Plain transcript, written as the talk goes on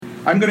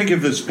I'm going to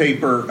give this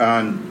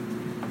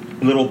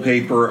little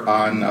paper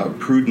on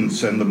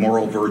prudence and the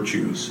moral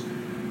virtues.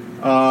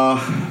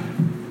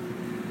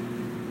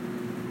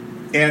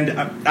 And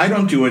I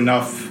don't do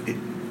enough,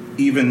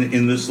 even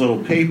in this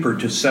little paper,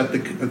 to set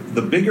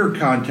the bigger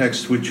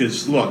context, which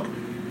is, look,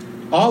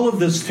 all of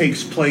this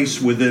takes place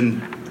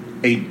within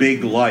a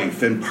big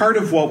life. And part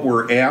of what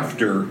we're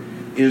after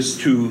is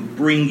to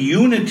bring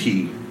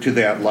unity to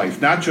that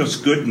life, not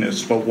just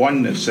goodness, but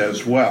oneness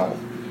as well.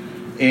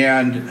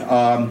 And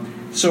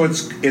so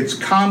it's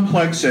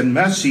complex and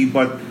messy,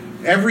 but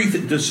every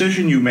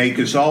decision you make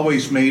is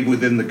always made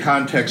within the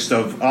context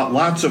of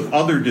lots of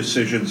other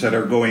decisions that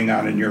are going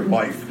on in your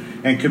life.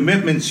 And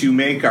commitments you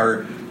make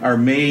are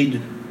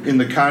made in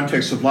the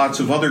context of lots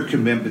of other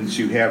commitments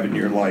you have in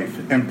your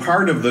life. And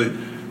part of the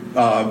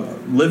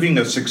living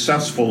a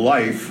successful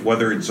life,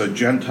 whether it's a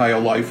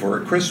Gentile life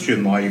or a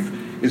Christian life,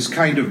 is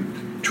kind of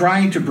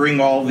trying to bring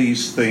all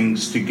these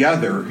things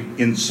together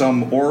in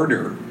some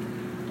order,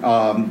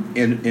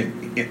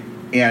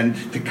 and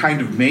to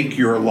kind of make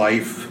your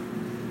life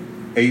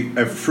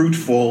a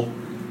fruitful,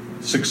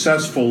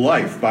 successful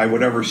life by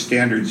whatever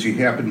standards you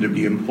happen to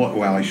be employed.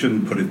 Well, I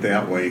shouldn't put it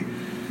that way.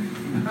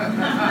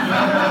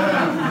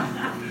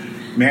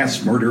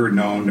 Mass murder,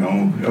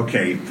 no.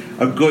 Okay,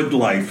 a good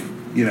life,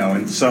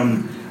 in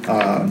some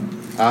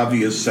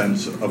obvious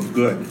sense of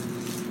good.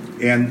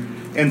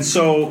 And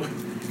so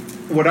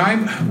what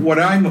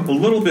I'm a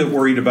little bit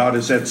worried about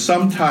is that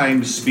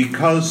sometimes,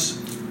 because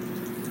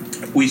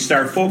we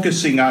start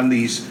focusing on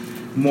these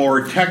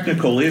more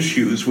technical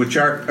issues, which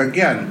are,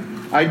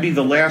 again, I'd be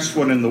the last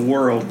one in the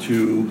world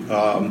to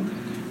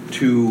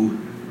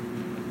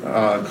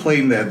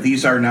claim that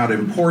these are not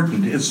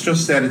important. It's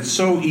just that it's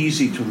so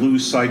easy to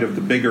lose sight of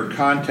the bigger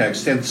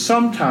context, and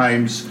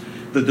sometimes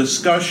the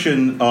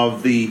discussion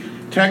of the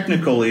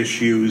technical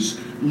issues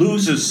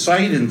loses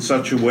sight in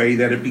such a way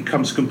that it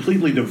becomes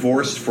completely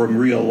divorced from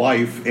real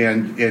life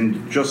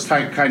and just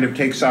kind of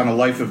takes on a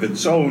life of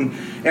its own.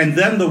 And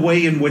then the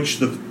way in which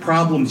the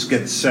problems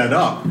get set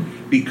up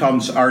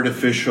becomes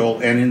artificial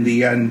and in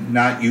the end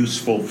not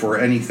useful for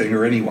anything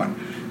or anyone.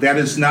 That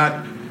is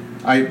not,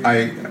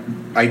 I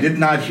did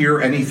not hear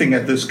anything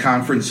at this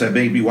conference that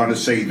made me want to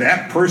say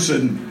that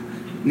person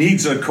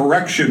needs a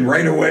correction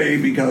right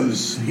away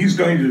because he's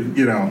going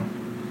to,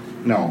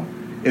 no.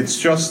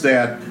 It's just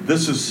that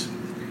this is,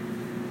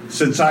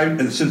 since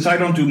I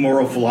don't do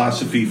moral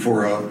philosophy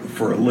for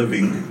a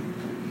living,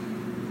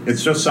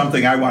 it's just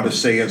something I want to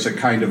say as a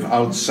kind of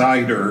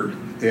outsider,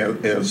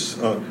 as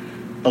a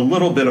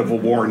little bit of a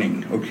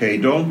warning, okay?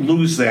 Don't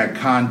lose that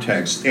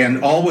context,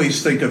 and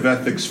always think of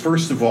ethics,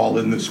 first of all,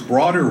 in this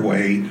broader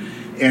way.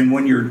 And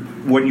when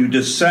you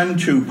descend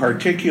to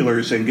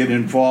particulars and get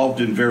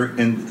involved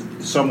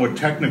in somewhat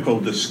technical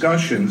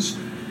discussions,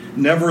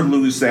 never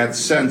lose that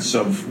sense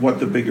of what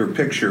the bigger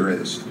picture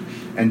is.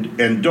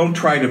 And don't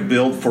try to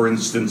build, for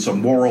instance, a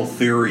moral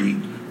theory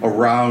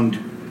around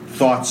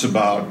thoughts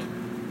about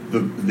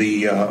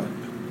the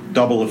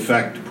double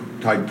effect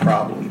type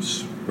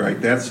problems,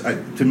 right? That's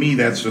to me,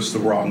 that's just the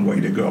wrong way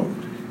to go.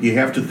 You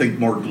have to think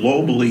more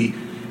globally,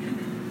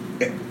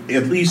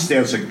 at least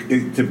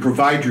to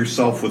provide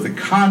yourself with a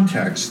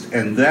context,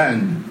 and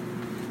then,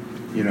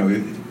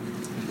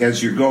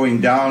 as you're going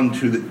down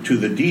to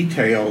the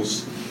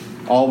details,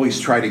 always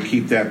try to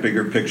keep that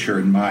bigger picture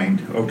in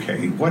mind.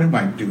 Okay, what am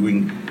I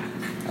doing?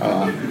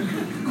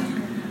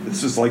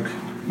 This is like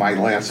my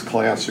last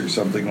class or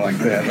something like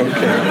that.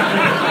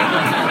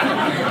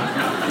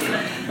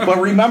 Okay. But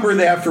remember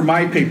that for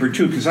my paper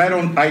too, because I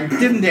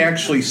didn't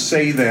actually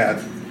say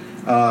that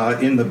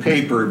in the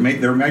paper.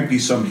 There might be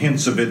some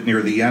hints of it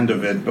near the end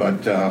of it,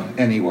 but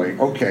anyway,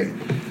 okay.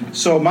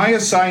 So my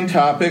assigned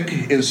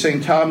topic is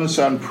St. Thomas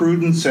on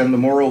prudence and the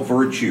moral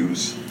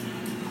virtues.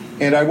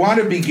 And I want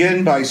to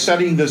begin by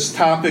setting this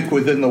topic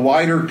within the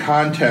wider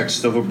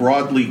context of a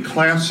broadly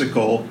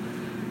classical,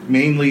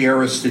 mainly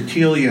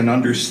Aristotelian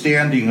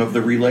understanding of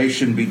the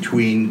relation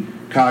between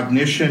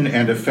cognition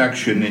and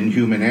affection in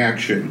human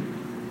action.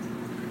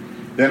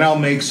 Then I'll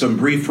make some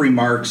brief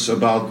remarks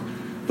about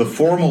the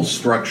formal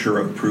structure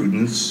of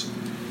prudence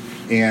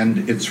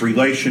and its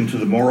relation to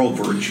the moral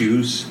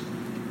virtues,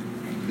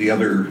 the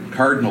other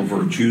cardinal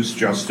virtues,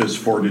 justice,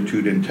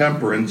 fortitude, and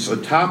temperance, a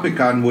topic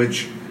on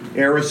which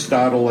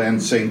Aristotle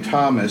and St.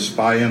 Thomas,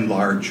 by and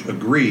large,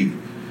 agree.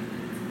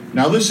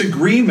 Now, this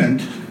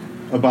agreement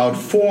about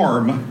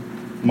form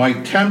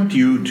might tempt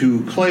you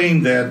to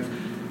claim that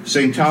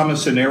St.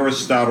 Thomas and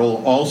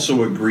Aristotle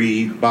also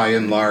agree, by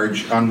and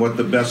large, on what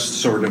the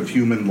best sort of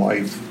human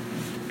life,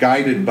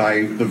 guided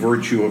by the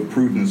virtue of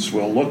prudence,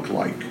 will look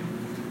like.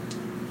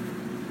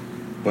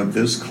 But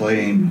this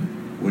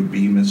claim would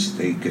be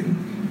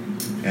mistaken.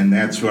 And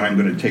that's what I'm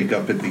going to take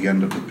up at the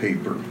end of the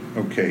paper.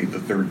 Okay, the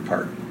third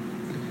part.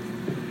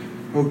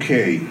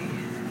 Okay.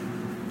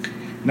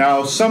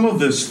 Now, some of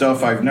this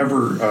stuff I've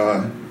never,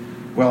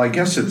 I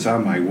guess it's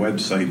on my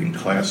website in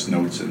class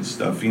notes and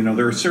stuff.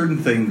 There are certain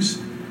things,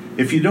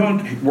 if you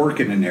don't work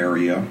in an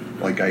area,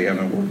 like I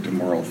haven't worked in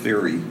moral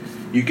theory,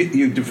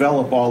 you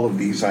develop all of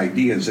these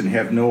ideas and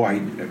have no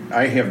idea.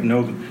 I have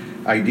no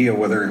idea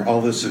whether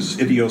all this is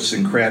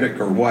idiosyncratic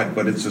or what,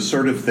 but it's the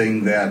sort of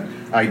thing that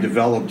I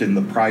developed in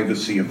the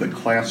privacy of the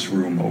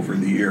classroom over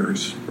the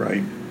years,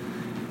 right?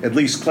 At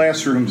least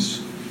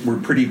classrooms were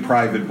pretty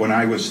private when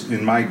I was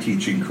in my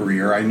teaching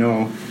career. I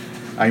know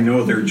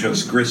they're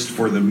just grist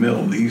for the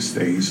mill these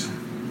days.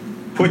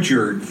 Put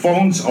your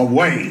phones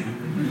away.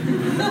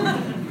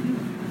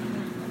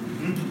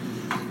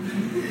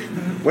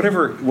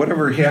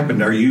 Whatever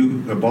happened? Are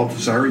you a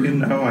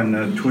Balthasarian now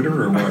on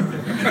Twitter or what?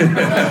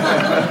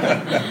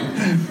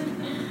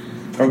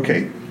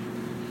 Okay.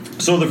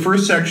 So the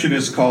first section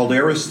is called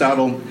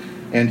Aristotle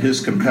and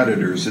His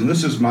Competitors, and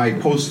this is my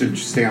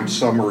postage stamp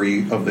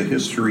summary of the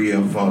history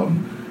of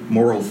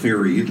moral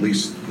theory, at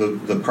least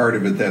the part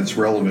of it that's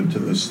relevant to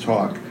this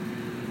talk.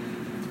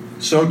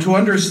 So to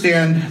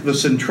understand the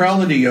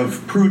centrality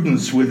of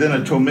prudence within a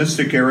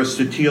Thomistic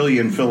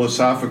Aristotelian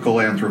philosophical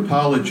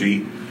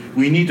anthropology,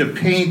 we need to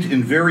paint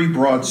in very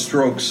broad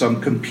strokes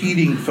some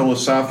competing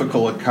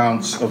philosophical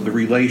accounts of the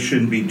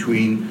relation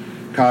between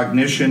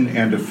cognition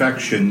and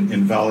affection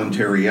in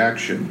voluntary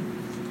action.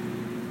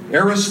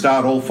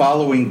 Aristotle,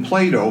 following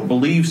Plato,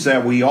 believes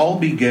that we all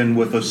begin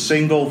with a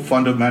single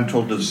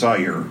fundamental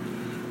desire,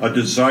 a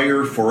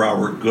desire for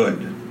our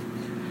good.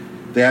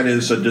 That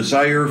is, a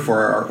desire for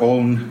our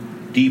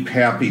own deep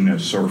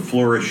happiness or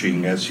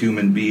flourishing as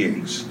human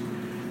beings.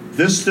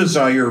 This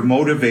desire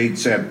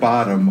motivates at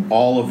bottom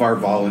all of our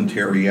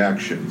voluntary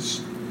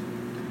actions.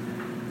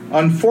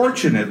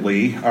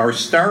 Unfortunately, our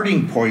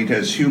starting point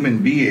as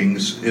human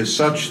beings is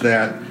such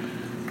that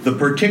the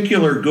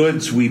particular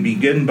goods we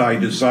begin by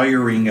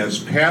desiring as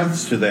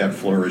paths to that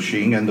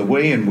flourishing and the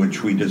way in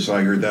which we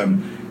desire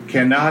them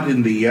cannot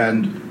in the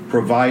end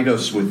provide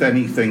us with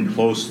anything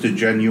close to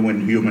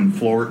genuine human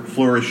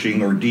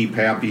flourishing or deep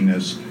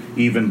happiness,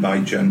 even by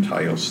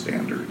Gentile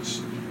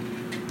standards.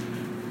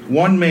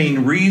 One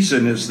main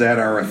reason is that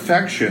our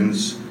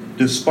affections,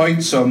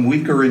 despite some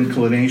weaker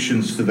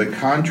inclinations to the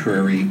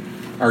contrary,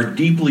 are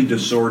deeply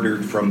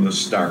disordered from the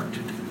start.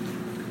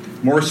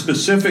 More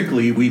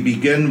specifically, we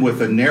begin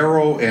with a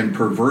narrow and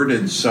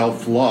perverted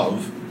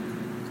self-love,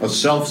 a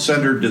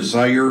self-centered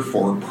desire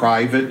for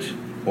private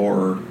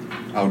or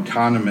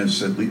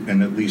autonomous,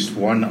 in at least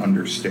one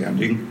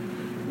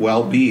understanding,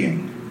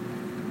 well-being.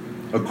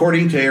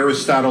 According to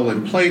Aristotle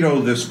and Plato,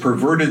 this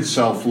perverted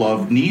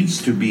self-love needs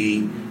to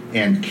be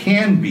and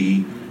can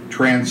be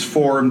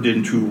transformed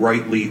into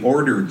rightly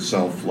ordered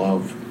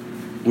self-love,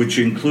 which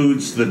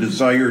includes the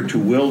desire to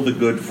will the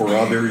good for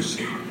others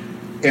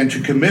and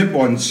to commit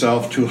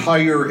oneself to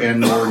higher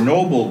and more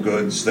noble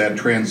goods that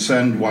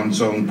transcend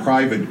one's own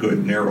private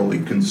good narrowly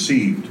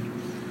conceived.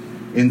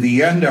 In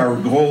the end, our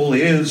goal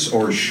is,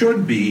 or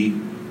should be,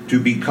 to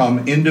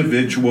become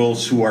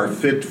individuals who are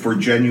fit for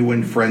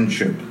genuine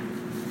friendship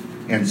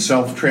and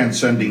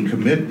self-transcending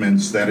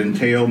commitments that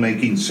entail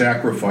making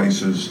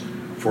sacrifices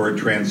for a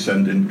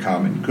transcendent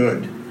common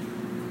good.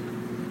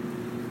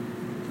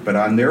 But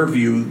on their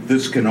view,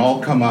 this can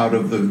all come out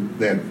of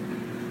that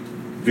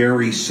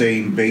very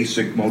same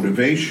basic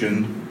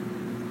motivation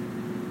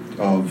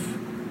of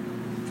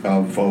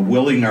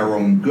willing our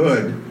own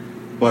good,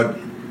 but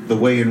the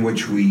way in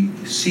which we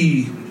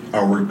see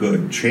our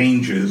good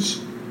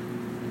changes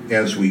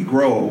as we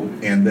grow,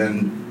 and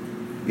then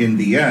in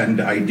the end,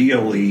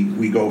 ideally,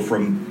 we go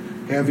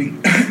from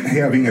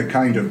having a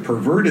kind of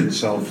perverted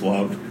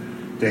self-love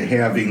to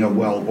having a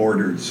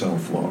well-ordered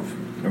self-love.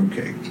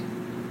 Okay.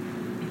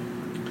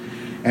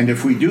 And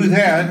if we do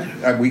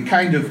that, we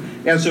kind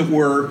of, as it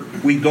were,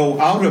 we go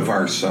out of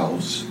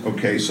ourselves.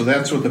 Okay, so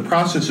that's what the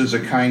process is, a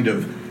kind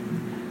of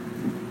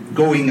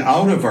going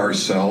out of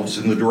ourselves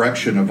in the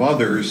direction of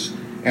others,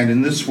 and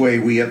in this way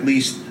we at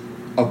least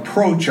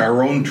approach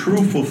our own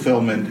true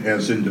fulfillment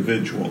as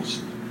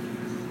individuals.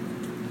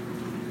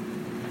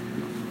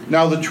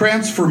 Now, the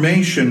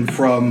transformation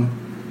from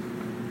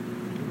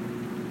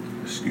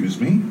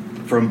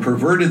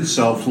perverted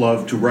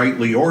self-love to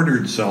rightly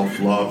ordered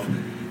self-love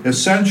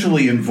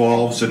essentially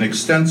involves an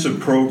extensive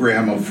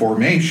program of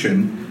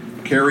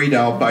formation carried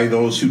out by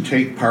those who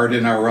take part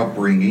in our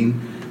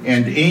upbringing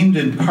and aimed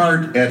in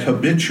part at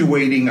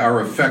habituating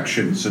our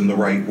affections in the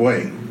right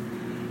way.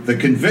 The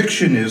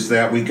conviction is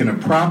that we can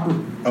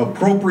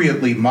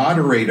appropriately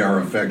moderate our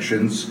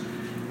affections,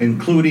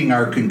 including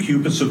our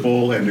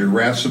concupiscible and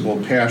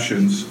irascible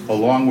passions,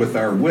 along with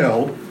our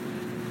will,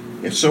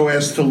 so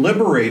as to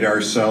liberate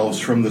ourselves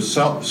from the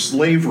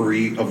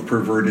slavery of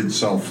perverted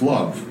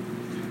self-love.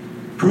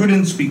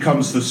 Prudence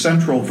becomes the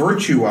central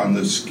virtue on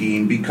this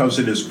scheme because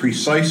it is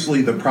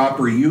precisely the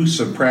proper use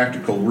of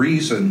practical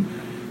reason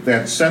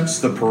that sets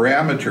the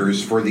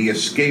parameters for the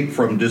escape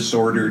from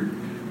disordered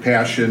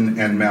passion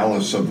and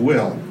malice of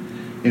will.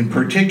 In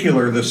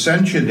particular, the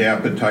sentient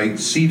appetite,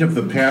 seat of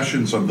the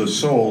passions of the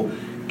soul,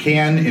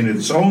 can in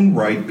its own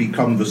right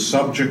become the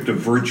subject of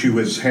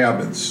virtuous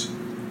habits,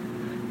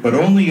 but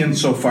only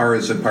insofar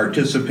as it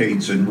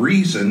participates in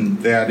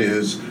reason, that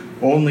is,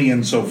 only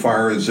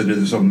insofar as it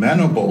is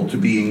amenable to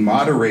being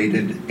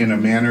moderated in a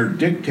manner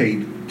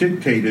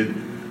dictated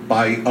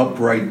by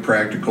upright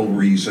practical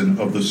reason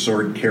of the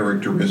sort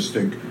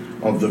characteristic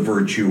of the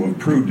virtue of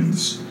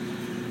prudence.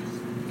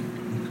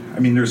 I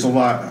mean, there's a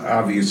lot,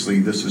 obviously,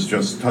 this is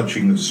just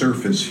touching the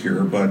surface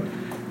here, but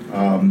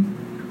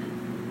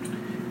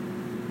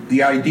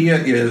the idea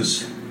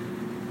is,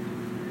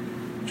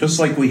 just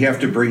like we have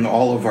to bring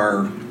all of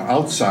our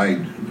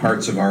outside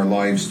parts of our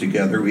lives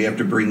together, we have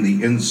to bring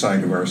the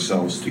inside of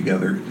ourselves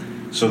together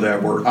so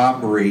that we're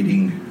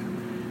operating,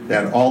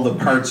 that all the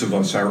parts of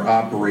us are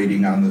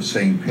operating on the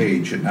same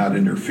page and not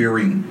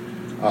interfering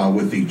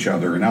with each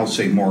other. And I'll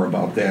say more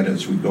about that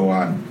as we go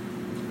on.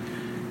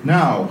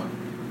 Now,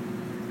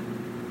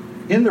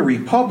 in the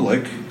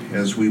Republic,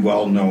 as we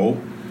well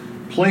know,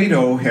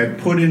 Plato had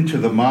put into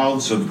the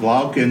mouths of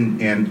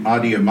Glaucon and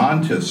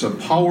Adeimantus a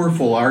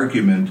powerful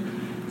argument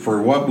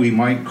for what we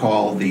might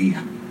call the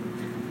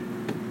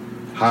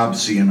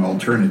Hobbesian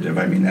alternative.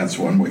 I mean, that's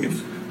one way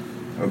of,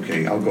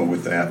 okay, I'll go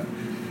with that.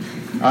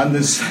 On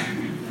this,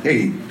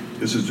 hey,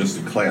 this is just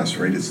a class,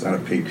 right? It's not a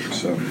paper.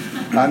 So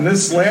on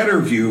this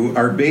latter view,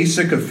 our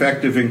basic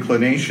affective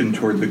inclination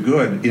toward the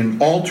good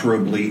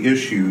inalterably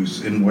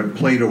issues in what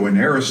Plato and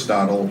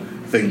Aristotle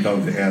think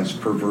of as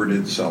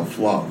perverted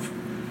self-love.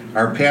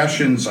 Our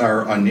passions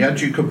are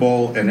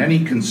uneducable, and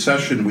any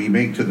concession we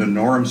make to the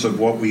norms of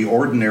what we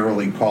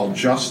ordinarily call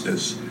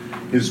justice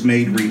is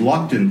made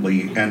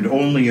reluctantly and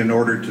only in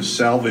order to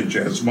salvage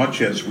as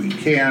much as we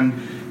can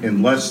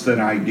in less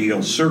than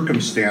ideal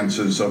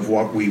circumstances of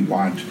what we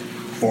want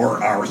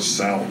for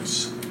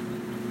ourselves.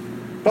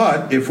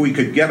 But if we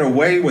could get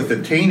away with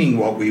attaining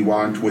what we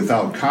want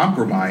without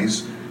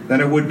compromise,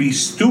 then it would be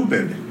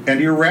stupid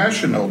and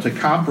irrational to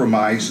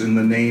compromise in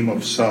the name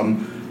of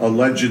some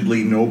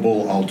allegedly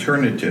noble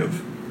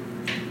alternative.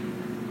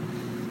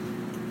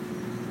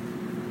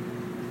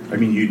 I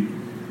mean, you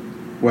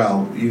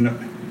know,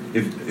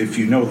 if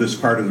you know this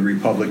part of the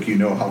Republic, you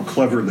know how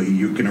cleverly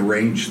you can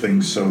arrange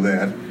things so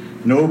that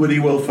nobody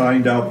will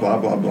find out, blah,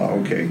 blah, blah.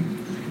 Okay.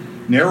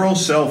 Narrow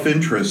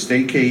self-interest,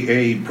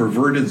 aka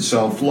perverted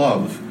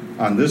self-love,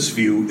 on this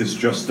view is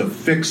just a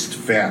fixed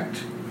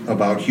fact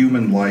about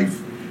human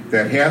life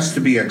that has to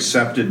be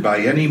accepted by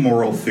any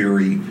moral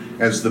theory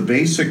as the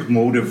basic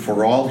motive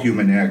for all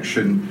human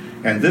action,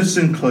 and this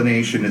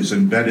inclination is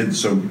embedded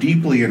so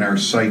deeply in our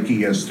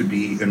psyche as to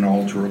be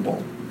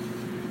inalterable.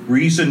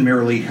 Reason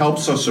merely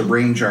helps us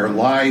arrange our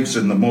lives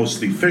in the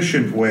most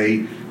efficient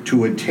way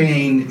to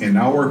attain, in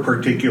our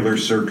particular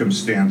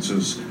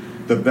circumstances,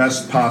 the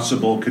best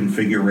possible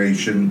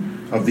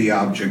configuration of the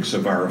objects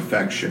of our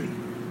affection.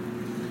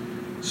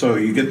 So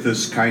you get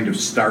this kind of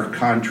stark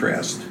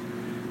contrast.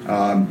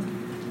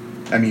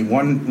 I mean,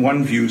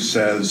 one view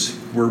says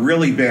we're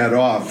really bad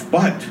off,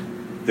 but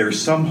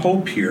there's some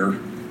hope here.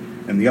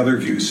 And the other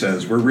view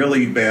says we're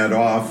really bad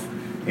off,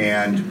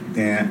 and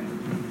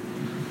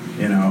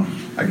you know,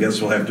 I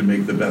guess we'll have to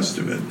make the best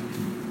of it.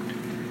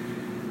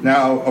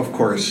 Now, of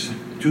course,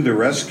 to the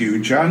rescue,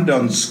 John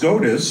Duns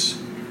Scotus.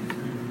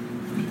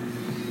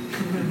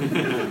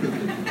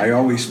 I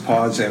always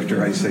pause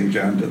after I say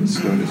John Duns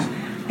Scotus.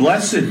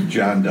 Blessed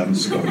John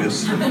Duns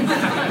Scotus.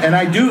 And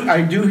I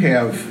do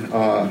have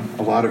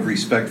a lot of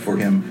respect for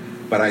him,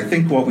 but I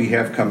think what we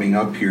have coming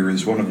up here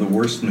is one of the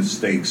worst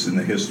mistakes in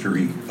the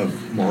history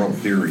of moral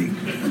theory.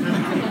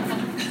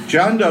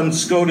 John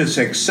Duns Scotus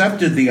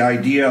accepted the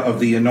idea of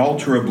the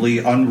inalterably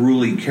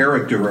unruly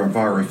character of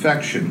our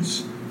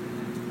affections.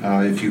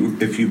 If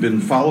you've been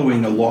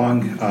following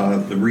along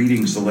the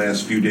readings the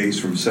last few days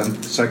from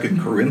 2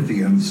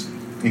 Corinthians,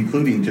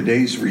 including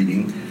today's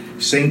reading,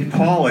 St.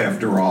 Paul,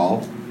 after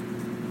all,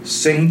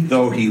 saint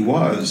though he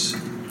was,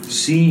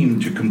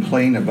 seemed to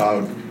complain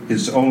about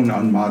his own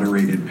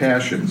unmoderated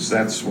passions.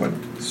 That's what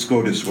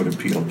Scotus would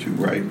appeal to,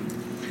 right?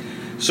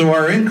 So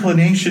our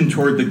inclination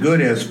toward the good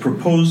as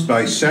proposed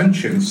by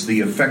sentience, the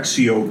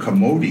affectio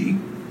commodi,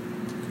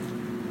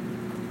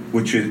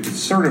 which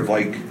is sort of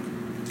like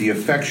the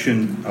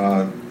affection,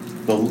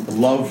 the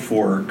love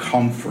for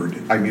comfort.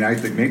 I mean, I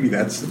think maybe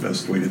that's the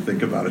best way to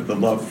think about it, the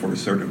love for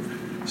sort of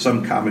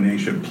some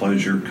combination of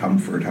pleasure,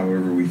 comfort,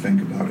 however we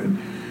think about it,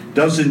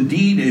 does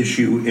indeed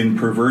issue in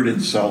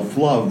perverted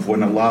self-love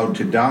when allowed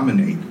to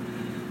dominate.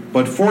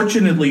 But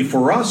fortunately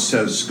for us,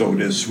 says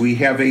Scotus, we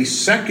have a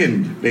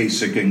second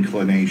basic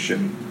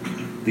inclination,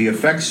 the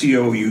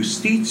affectio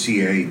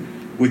justitiae,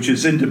 which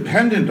is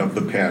independent of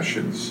the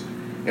passions.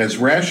 As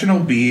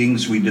rational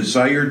beings, we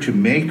desire to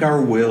make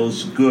our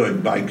wills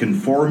good by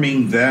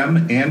conforming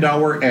them and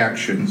our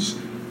actions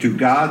to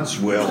God's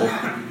will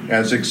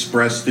as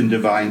expressed in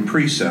divine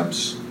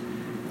precepts,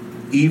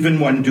 even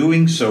when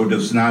doing so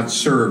does not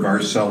serve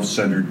our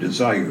self-centered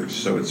desires.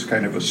 So it's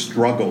kind of a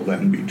struggle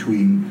then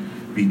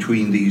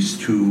between these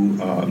two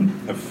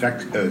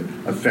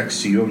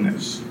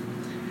affectiones.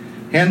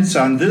 Hence,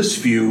 on this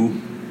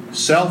view,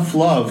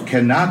 self-love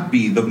cannot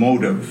be the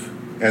motive,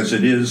 as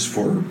it is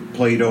for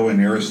Plato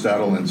and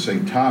Aristotle and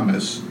St.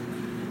 Thomas,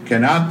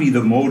 cannot be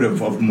the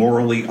motive of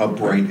morally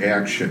upright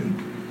action.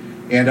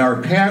 And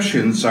our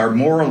passions are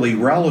morally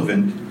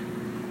relevant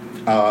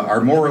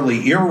are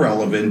morally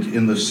irrelevant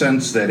in the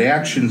sense that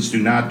actions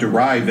do not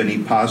derive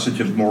any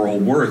positive moral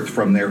worth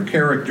from their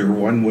character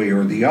one way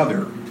or the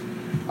other.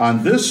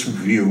 On this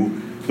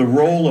view, the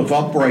role of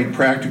upright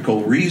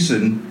practical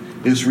reason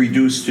is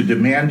reduced to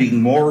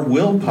demanding more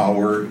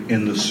willpower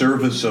in the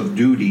service of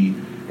duty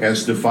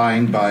as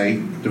defined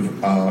by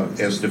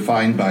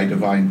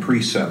divine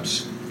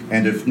precepts,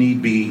 and if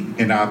need be,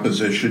 in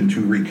opposition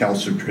to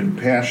recalcitrant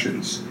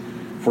passions.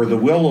 For the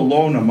will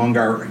alone among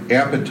our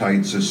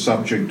appetites is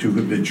subject to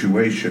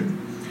habituation.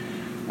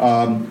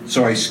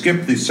 So I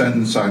skipped the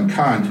sentence on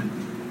Kant.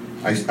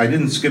 I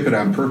didn't skip it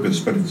on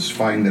purpose, but it's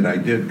fine that I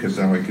did because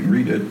now I can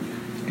read it.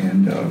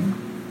 And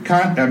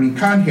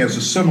Kant has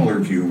a similar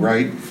view,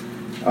 right?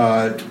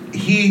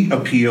 He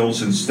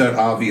appeals instead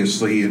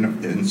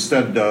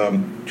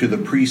to the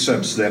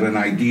precepts that an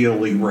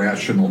ideally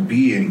rational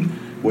being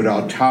would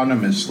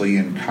autonomously,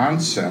 in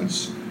Kant's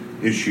sense,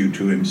 issue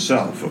to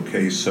himself.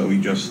 Okay, so he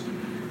just,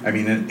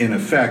 in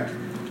effect,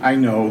 I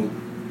know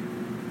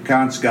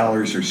Kant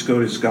scholars or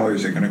Scotus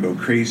scholars are going to go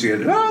crazy at,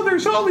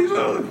 there's all these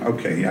other.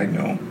 Okay, I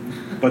know.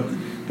 But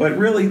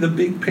really the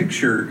big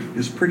picture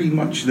is pretty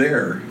much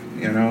there,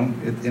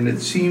 and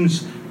it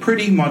seems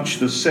pretty much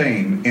the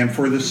same and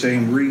for the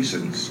same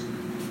reasons.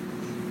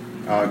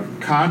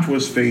 Kant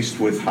was faced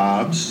with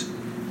Hobbes,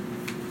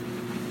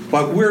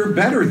 but we're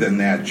better than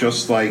that,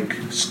 just like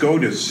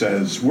Scotus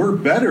says. We're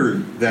better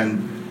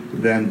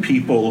than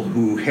people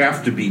who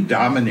have to be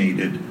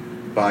dominated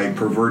by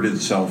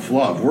perverted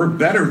self-love. We're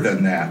better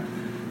than that,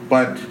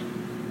 but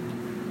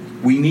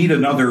we need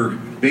another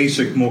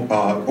basic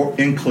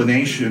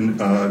motivation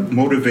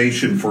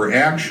for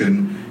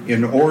action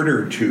in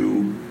order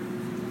to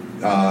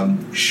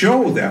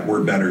show that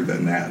we're better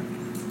than that.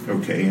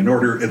 Okay, in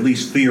order, at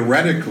least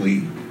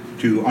theoretically,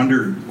 to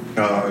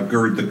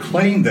undergird the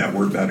claim that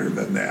we're better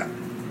than that.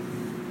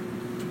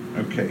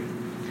 Okay.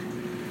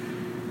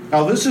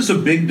 Now, this is a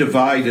big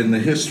divide in the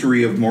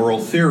history of moral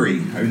theory.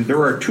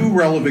 There are two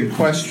relevant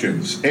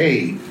questions.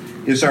 A,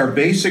 is our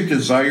basic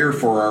desire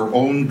for our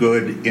own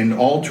good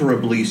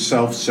inalterably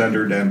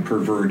self-centered and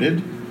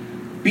perverted?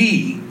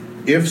 B,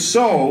 if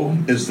so,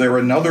 is there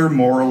another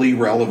morally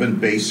relevant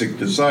basic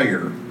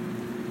desire?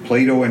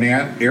 Plato and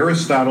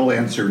Aristotle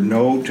answer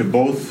no to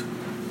both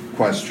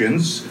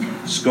questions.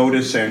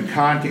 Scotus and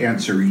Kant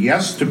answer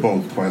yes to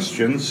both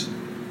questions.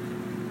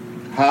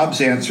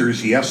 Hobbes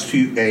answers yes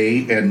to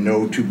A and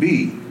no to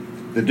B.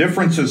 The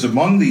differences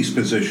among these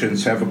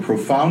positions have a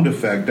profound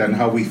effect on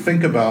how we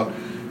think about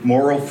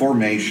moral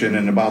formation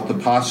and about the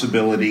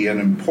possibility and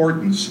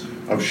importance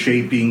of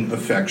shaping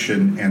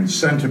affection and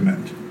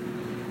sentiment.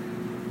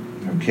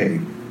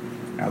 Okay,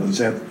 now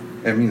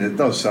it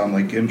does sound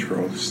like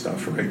intro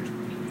stuff, right?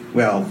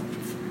 Well,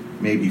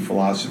 maybe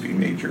philosophy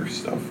major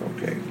stuff,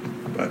 okay.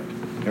 But,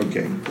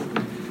 okay.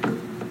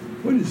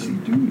 What is he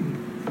doing?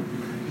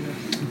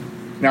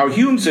 Now,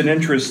 Hume's an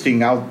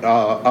interesting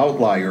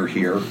outlier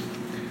here.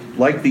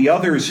 Like the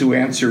others who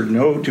answered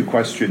no to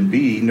question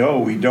B, no,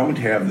 we don't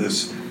have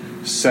this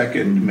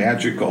second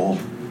magical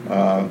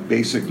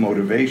basic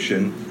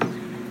motivation.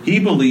 He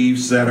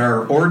believes that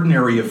our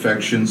ordinary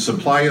affections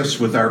supply us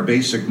with our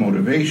basic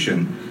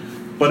motivation.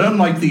 But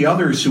unlike the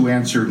others who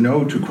answered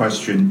no to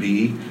question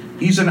B,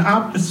 he's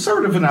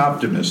sort of an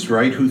optimist,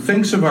 right, who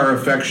thinks of our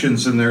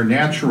affections in their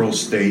natural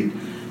state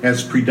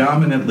as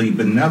predominantly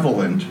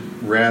benevolent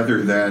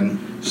rather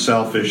than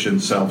selfish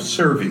and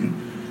self-serving.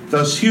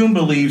 Thus, Hume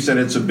believes that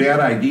it's a bad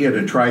idea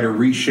to try to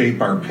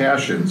reshape our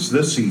passions.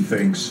 This, he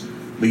thinks,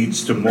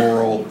 leads to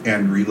moral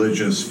and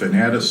religious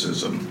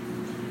fanaticism.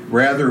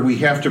 Rather, we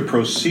have to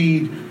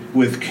proceed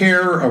with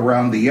care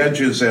around the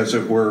edges, as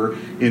it were,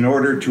 in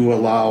order to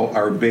allow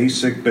our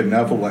basic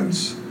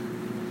benevolence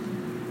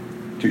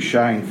to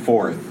shine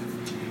forth.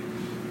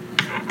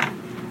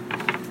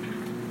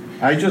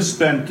 I just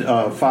spent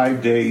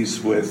 5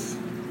 days with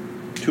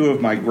two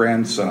of my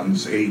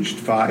grandsons, aged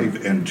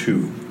 5 and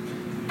 2.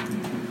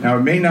 Now,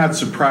 it may not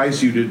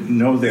surprise you to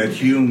know that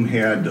Hume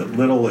had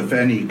little, if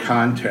any,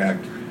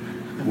 contact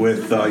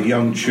with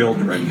young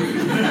children.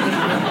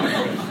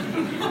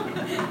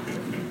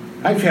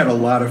 I've had a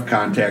lot of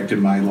contact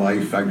in my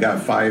life. I've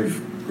got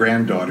 5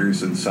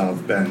 granddaughters in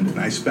South Bend, and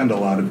I spend a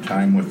lot of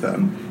time with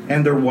them.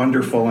 And they're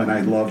wonderful, and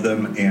I love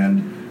them,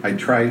 and they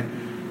try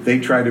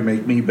to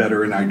make me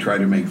better, and I try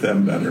to make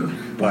them better.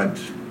 But,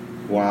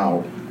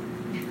 wow.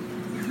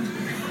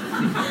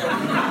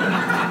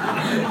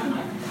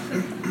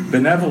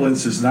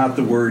 Benevolence is not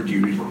the word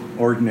you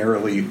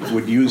ordinarily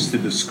would use to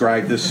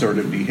describe this sort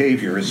of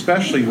behavior,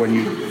 especially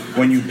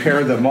when you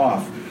pair them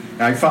off.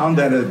 And I found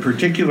that a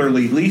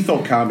particularly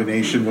lethal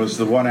combination was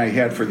the one I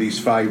had for these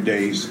 5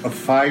 days: a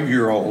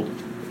 5-year-old,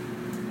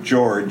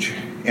 George,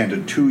 and a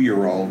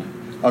 2-year-old,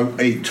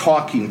 a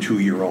talking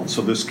 2-year-old.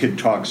 So this kid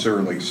talks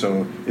early,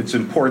 so it's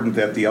important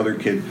that the other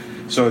kid,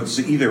 so it's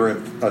either a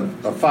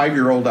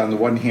 5-year-old on the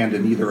one hand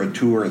and either a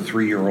 2 or a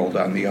 3-year-old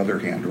on the other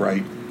hand,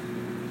 right?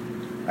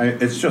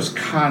 It's just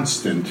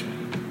constant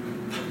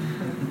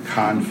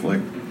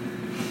conflict.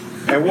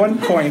 At one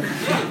point,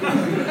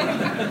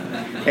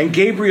 and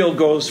Gabriel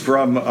goes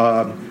from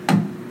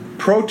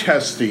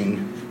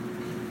protesting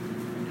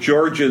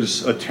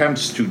George's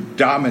attempts to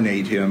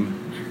dominate him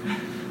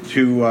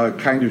to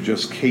kind of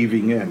just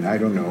caving in. I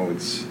don't know.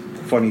 It's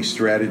a funny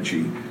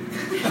strategy.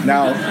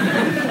 Now,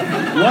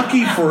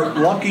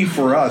 lucky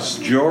for us,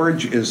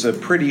 George is a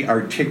pretty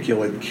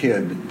articulate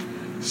kid,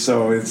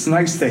 so it's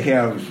nice to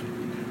have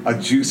a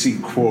juicy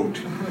quote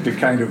to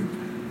kind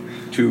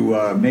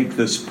of make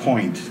this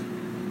point.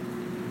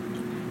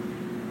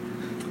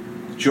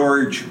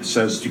 George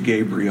says to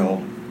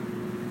Gabriel,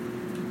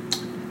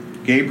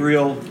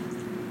 "Gabriel,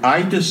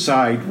 I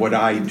decide what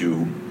I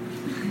do,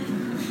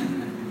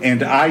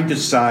 and I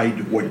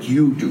decide what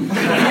you do."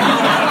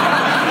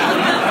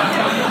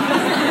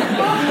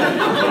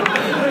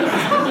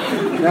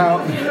 Now,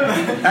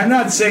 I'm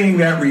not saying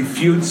that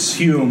refutes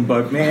Hume,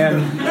 but man,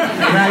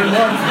 and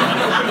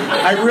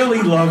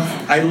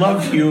I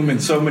love Hume in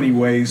so many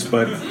ways,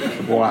 but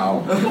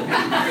wow.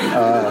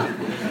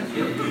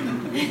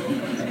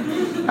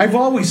 I've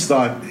always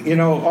thought,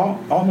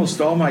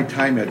 almost all my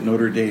time at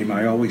Notre Dame,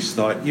 I always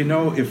thought,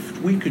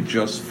 if we could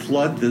just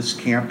flood this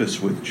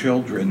campus with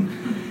children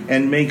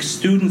and make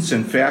students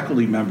and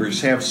faculty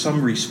members have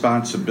some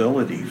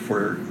responsibility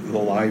for the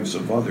lives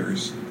of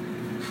others,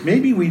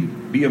 maybe we'd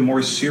be a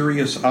more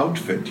serious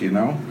outfit,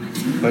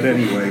 But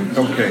anyway,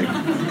 okay.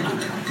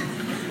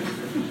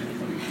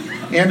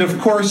 And of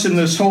course, in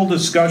this whole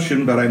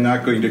discussion, but I'm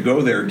not going to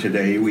go there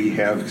today, we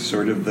have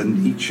sort of the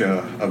Nietzsche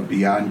of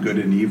beyond good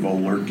and evil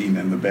lurking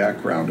in the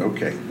background.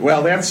 Okay,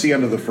 well, that's the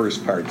end of the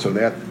first part, so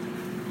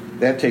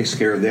that takes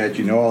care of that.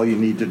 You know all you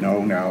need to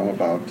know now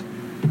about.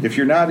 If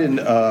you're not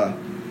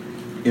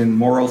in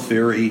moral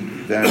theory,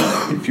 then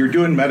if you're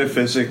doing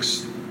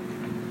metaphysics,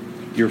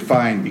 you're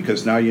fine,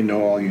 because now you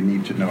know all you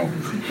need to know.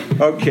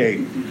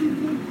 Okay.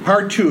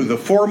 Part 2, the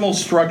formal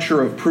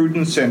structure of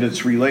prudence and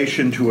its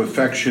relation to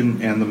affection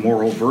and the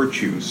moral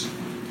virtues.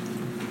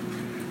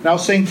 Now,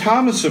 St.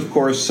 Thomas, of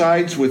course,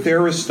 sides with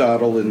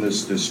Aristotle in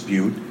this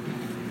dispute,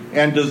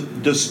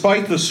 and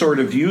despite the sort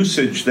of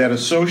usage that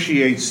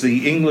associates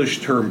the English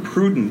term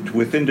prudent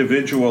with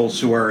individuals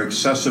who are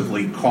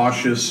excessively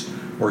cautious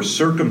or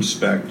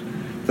circumspect,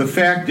 the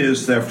fact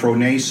is that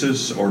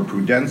phronesis or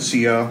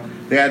prudentia,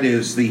 that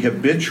is, the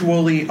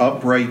habitually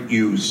upright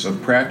use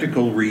of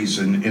practical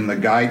reason in the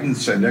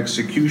guidance and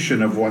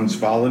execution of one's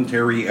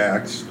voluntary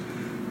acts,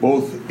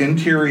 both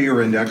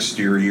interior and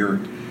exterior,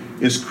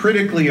 is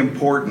critically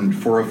important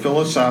for a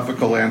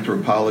philosophical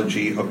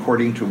anthropology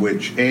according to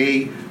which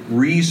A,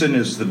 reason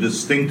is the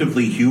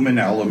distinctively human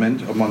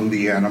element among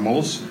the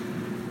animals,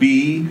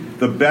 B,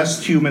 the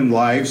best human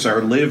lives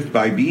are lived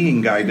by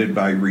being guided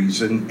by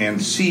reason,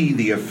 and C,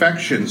 the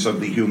affections of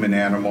the human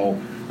animal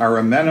are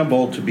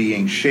amenable to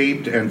being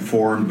shaped and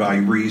formed by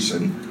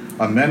reason,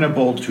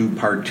 amenable to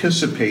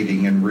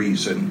participating in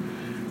reason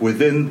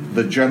within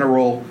the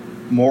general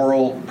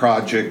moral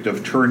project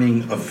of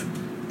turning,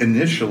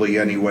 initially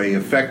anyway,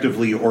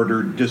 effectively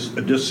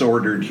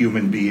disordered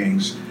human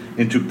beings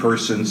into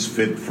persons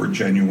fit for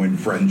genuine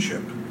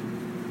friendship.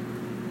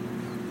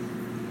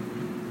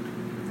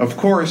 Of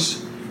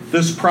course,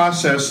 this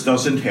process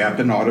doesn't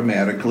happen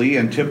automatically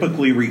and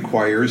typically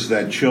requires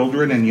that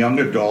children and young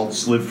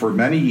adults live for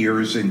many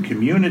years in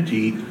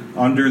community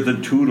under the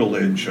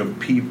tutelage of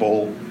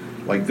people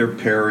like their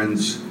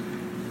parents,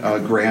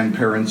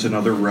 grandparents, and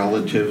other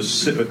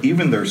relatives,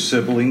 even their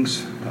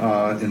siblings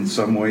in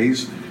some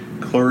ways,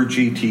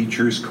 clergy,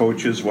 teachers,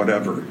 coaches,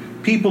 whatever.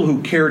 People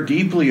who care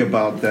deeply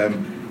about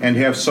them and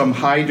have some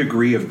high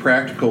degree of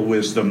practical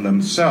wisdom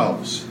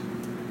themselves.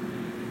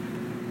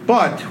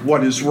 But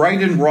what is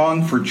right and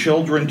wrong for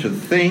children to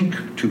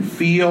think, to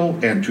feel,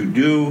 and to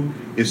do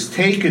is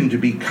taken to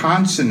be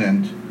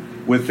consonant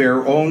with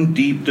their own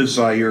deep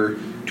desire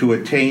to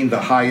attain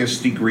the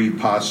highest degree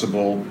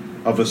possible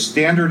of a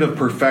standard of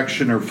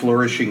perfection or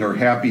flourishing or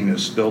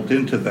happiness built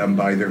into them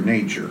by their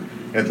nature.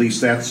 At least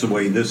that's the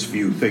way this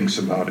view thinks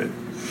about it.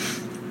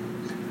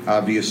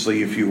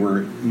 Obviously, if you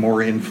were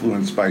more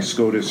influenced by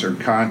Scotus or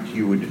Kant,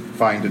 you would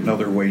find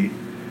another way.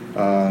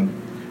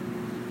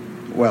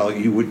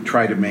 You would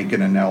try to make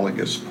an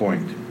analogous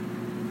point.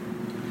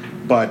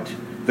 But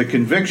the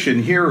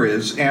conviction here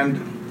is,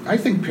 and I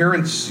think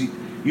parents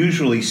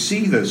usually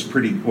see this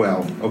pretty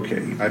well.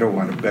 Okay, I don't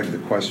want to beg the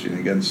question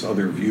against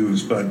other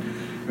views, but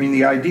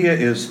the idea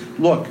is,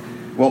 look,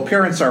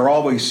 parents are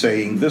always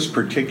saying this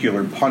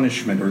particular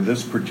punishment or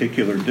this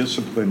particular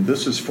discipline,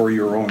 this is for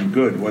your own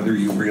good, whether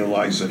you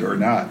realize it or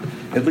not.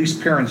 At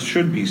least parents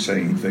should be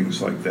saying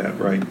things like that,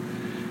 right?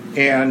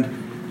 And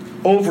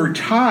over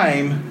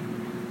time,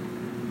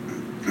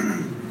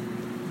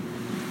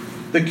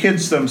 the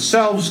kids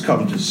themselves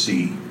come to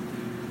see,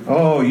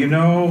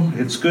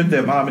 it's good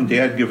that mom and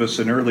dad give us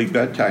an early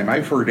bedtime.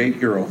 I've heard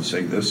 8-year-olds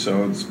say this,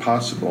 so it's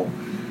possible.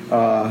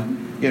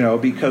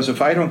 Because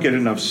if I don't get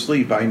enough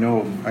sleep, I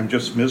know I'm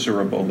just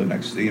miserable the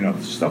next day,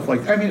 stuff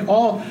like that.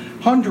 All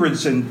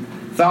hundreds and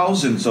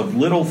thousands of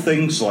little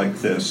things like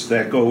this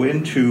that go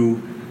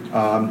into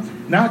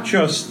not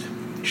just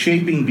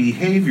shaping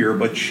behavior,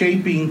 but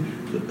shaping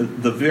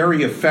the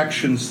very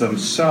affections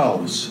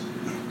themselves.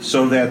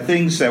 so that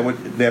things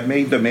that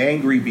made them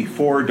angry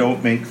before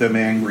don't make them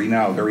angry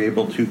now. They're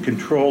able to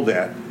control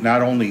that.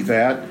 Not only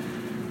that,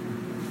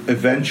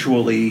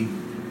 eventually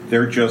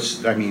they're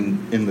just,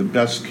 in the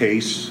best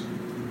case,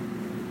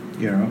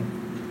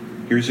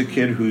 here's a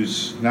kid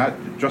who's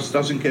just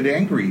doesn't get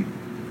angry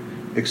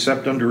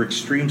except under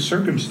extreme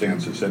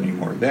circumstances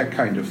anymore, that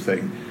kind of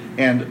thing.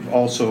 And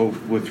also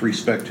with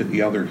respect to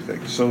the other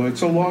things. So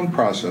it's a long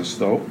process,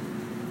 though.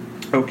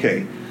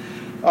 Okay.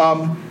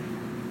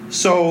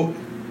 So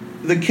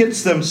the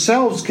kids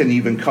themselves can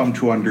even come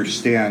to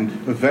understand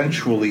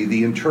eventually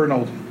the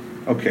internal,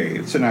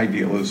 it's an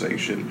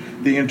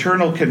idealization, the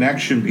internal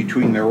connection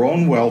between their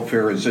own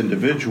welfare as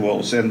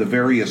individuals and the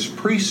various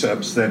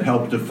precepts that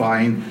help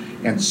define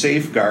and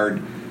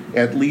safeguard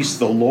at least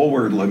the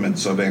lower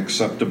limits of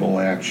acceptable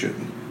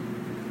action.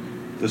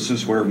 This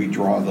is where we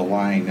draw the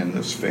line in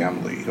this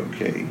family,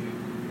 okay?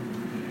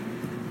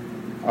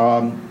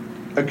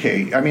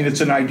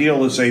 It's an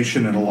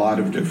idealization in a lot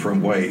of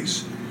different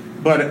ways.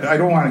 But I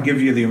don't want to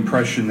give you the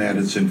impression that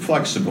it's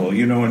inflexible.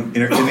 In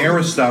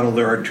Aristotle,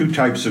 there are two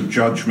types of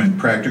judgment,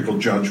 practical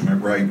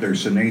judgment, right?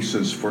 There's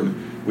synesis,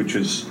 which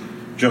is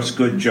just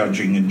good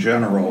judging in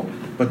general.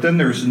 But then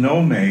there's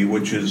nome,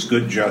 which is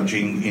good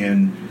judging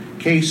in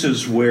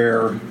cases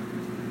where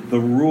the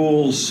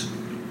rules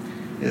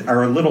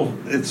are a little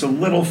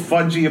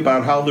fudgy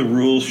about how the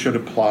rules should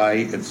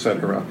apply,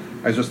 etc.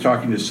 I was just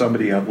talking to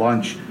somebody at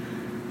lunch.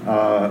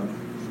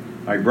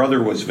 My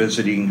brother was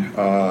visiting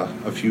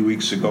a few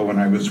weeks ago when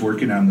I was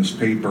working on this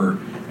paper,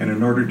 and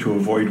in order to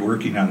avoid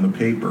working on the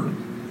paper,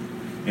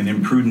 an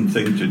imprudent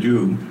thing to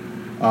do,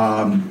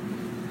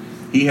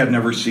 he had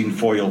never seen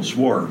Foyle's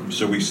War,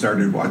 so we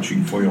started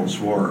watching Foyle's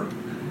War.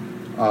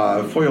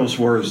 Foyle's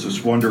War is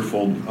this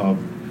wonderful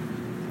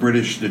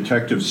British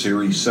detective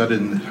series set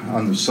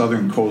on the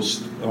southern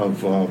coast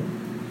of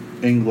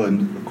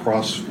England,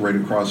 right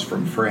across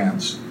from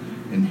France,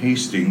 in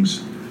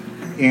Hastings.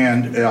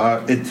 And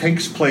it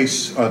takes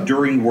place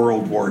during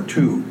World War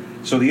II.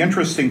 So the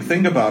interesting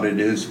thing about it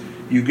is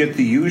you get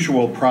the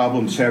usual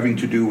problems having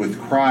to do with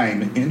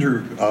crime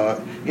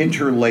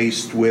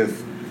interlaced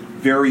with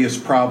various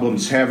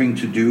problems having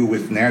to do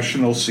with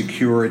national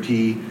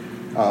security,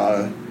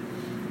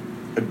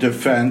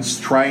 defense,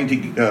 trying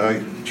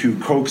to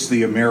coax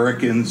the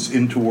Americans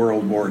into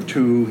World War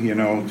II,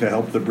 to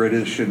help the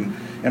British and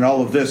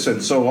all of this.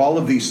 And so all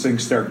of these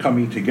things start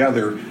coming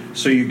together.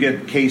 So you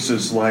get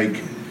cases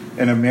like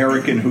an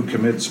American who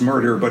commits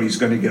murder, but he's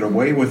going to get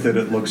away with it,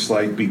 it looks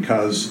like,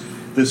 because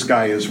this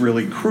guy is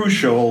really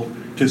crucial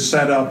to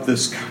set up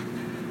this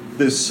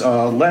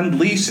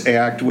Lend-Lease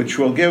Act, which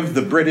will give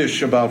the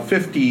British about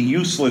 50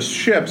 useless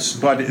ships,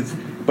 but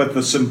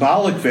the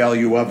symbolic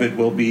value of it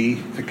will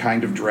be to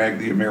kind of drag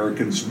the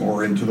Americans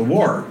more into the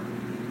war.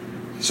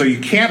 So you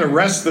can't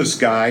arrest this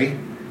guy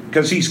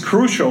because he's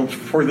crucial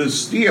for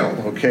this deal,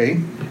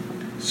 okay?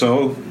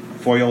 So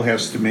Foyle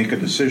has to make a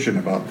decision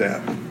about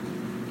that.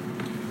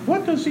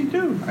 What does he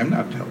do? I'm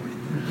not telling.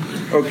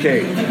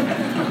 Okay.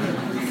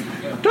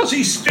 Does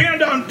he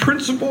stand on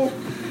principle?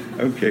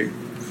 Okay.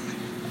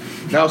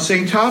 Now,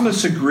 St.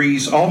 Thomas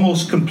agrees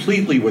almost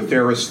completely with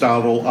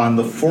Aristotle on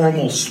the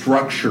formal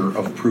structure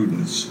of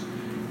prudence,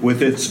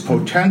 with its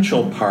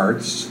potential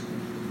parts,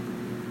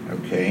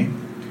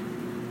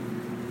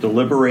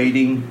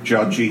 deliberating,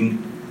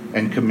 judging,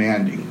 and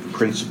commanding,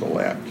 principal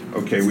act.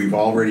 We're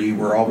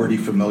already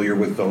familiar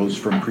with those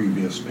from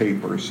previous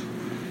papers.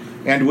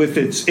 And with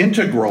its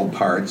integral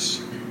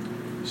parts,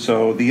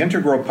 so the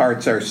integral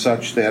parts are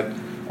such that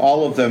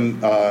all of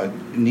them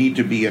need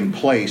to be in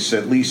place,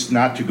 at least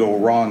not to go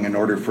wrong in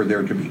order for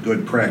there to be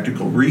good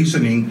practical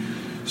reasoning.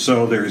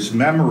 So there's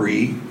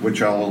memory,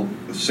 which I'll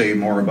say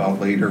more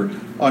about later,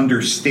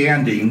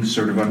 understanding,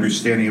 sort of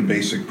understanding of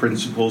basic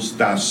principles,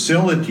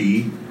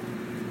 docility,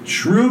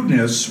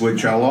 shrewdness,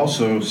 which I'll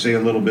also say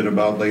a little bit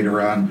about later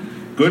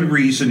on, good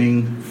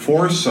reasoning,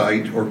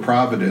 foresight or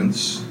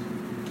providence.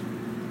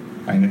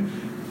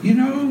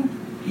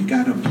 You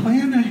got to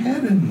plan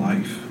ahead in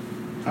life.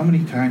 How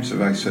many times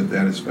have I said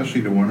that,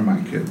 especially to one of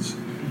my kids?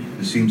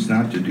 It seems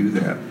not to do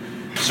that.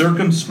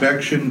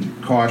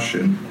 Circumspection,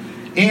 caution,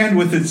 and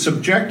with its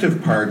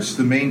subjective parts,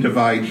 the main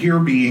divide here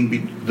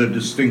being the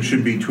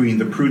distinction between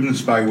the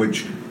prudence by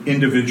which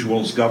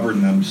individuals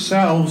govern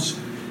themselves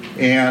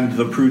and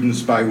the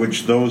prudence by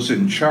which those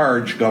in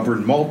charge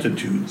govern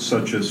multitudes,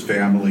 such as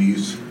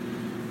families,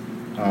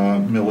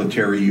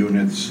 military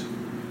units,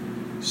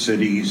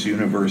 cities,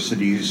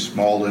 universities,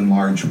 small and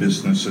large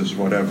businesses,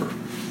 whatever.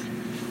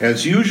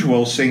 As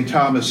usual, St.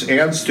 Thomas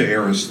adds to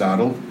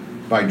Aristotle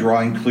by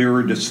drawing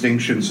clearer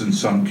distinctions in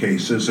some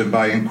cases and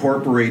by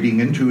incorporating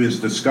into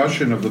his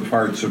discussion of the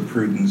parts of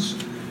prudence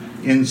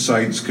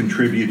insights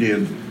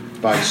contributed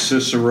by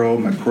Cicero,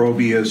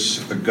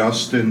 Macrobius,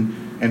 Augustine,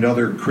 and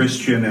other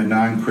Christian and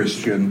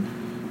non-Christian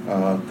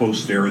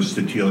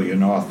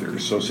post-Aristotelian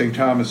authors. So St.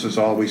 Thomas is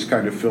always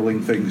kind of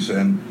filling things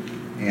in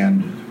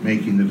and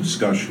making the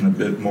discussion a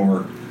bit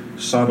more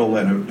subtle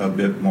and a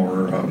bit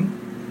more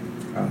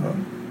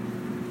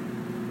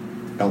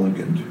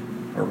elegant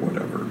or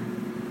whatever.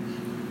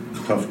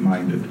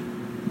 tough-minded.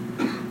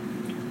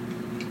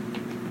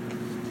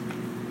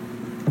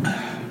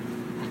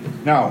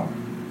 Now,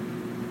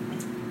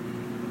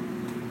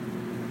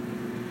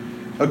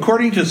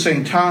 according to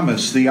St.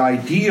 Thomas, the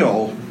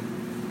ideal is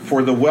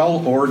for the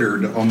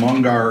well-ordered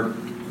among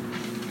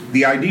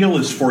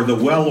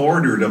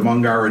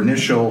our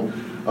initial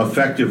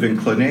affective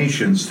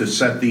inclinations to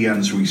set the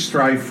ends we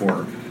strive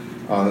for.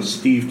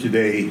 Steve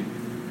today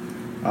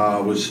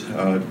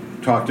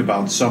talked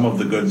about some of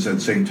the goods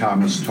that St.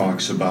 Thomas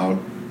talks about.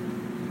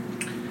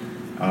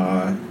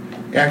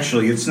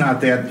 Actually, it's not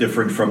that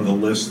different from the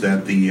list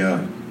that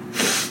the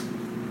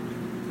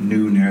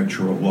new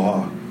natural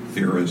law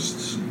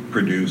theorists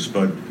produce,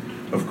 but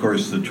of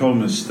course the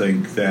Thomists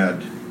think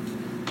that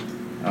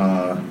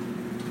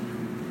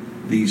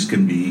these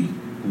can be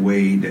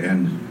weighed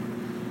and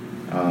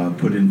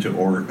put into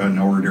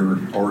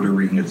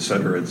ordering,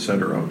 etc.,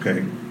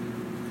 okay?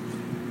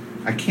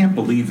 I can't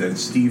believe that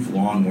Steve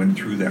Long went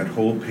through that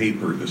whole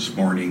paper this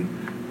morning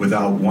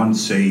without once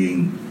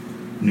saying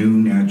new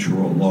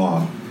natural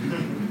law.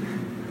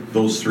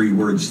 Those three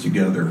words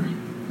together,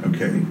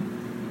 okay?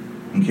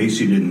 In case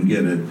you didn't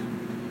get it.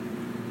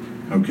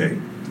 Okay,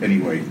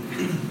 anyway.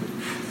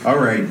 All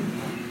right.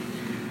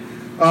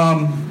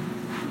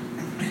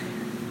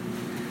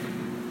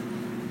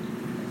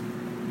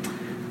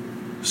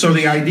 So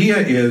the idea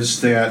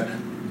is that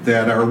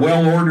our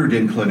well-ordered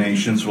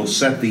inclinations will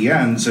set the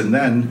ends, and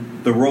then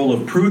the role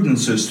of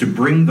prudence is to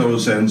bring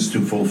those ends to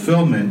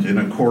fulfillment in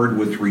accord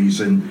with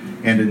reason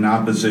and in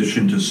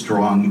opposition to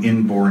strong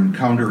inborn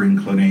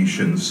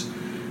counter-inclinations.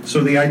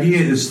 So the idea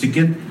is to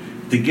get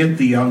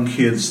the young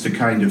kids to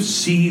kind of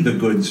see the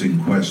goods in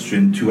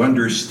question, to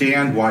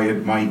understand why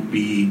it might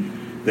be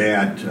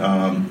that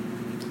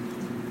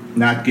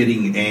not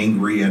getting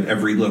angry at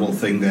every little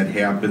thing that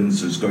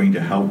happens is going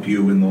to help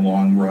you in the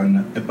long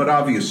run. But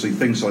obviously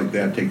things like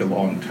that take a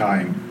long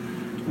time.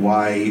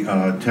 Why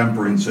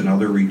temperance in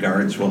other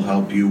regards will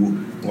help you.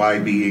 Why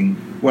being,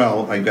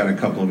 well, I've got a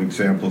couple of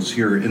examples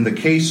here. In the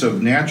case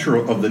of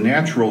the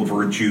natural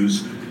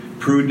virtues,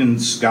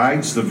 prudence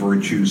guides the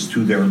virtues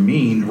to their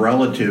mean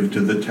relative to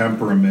the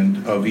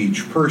temperament of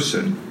each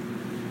person.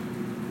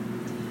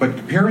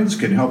 But parents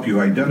can help you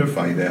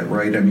identify that,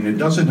 right? I mean, it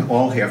doesn't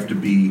all have to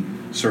be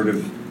sort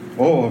of,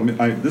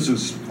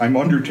 I'm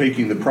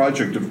undertaking the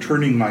project of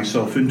turning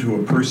myself into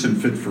a person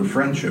fit for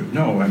friendship.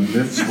 No, I mean,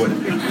 that's what,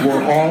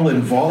 we're all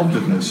involved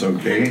in this,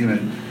 okay?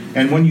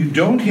 And when you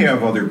don't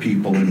have other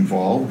people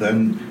involved,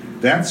 then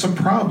that's a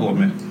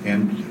problem,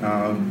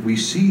 and we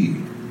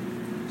see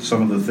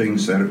some of the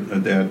things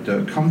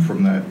that come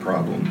from that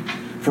problem.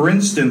 For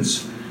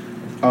instance,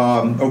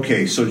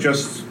 so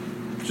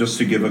just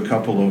to give a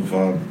couple of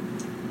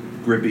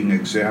gripping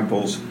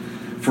examples.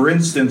 For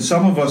instance,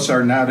 some of us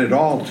are not at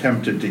all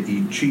tempted to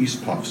eat cheese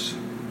puffs.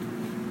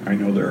 I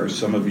know there are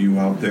some of you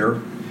out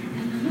there.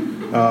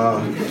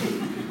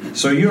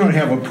 So you don't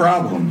have a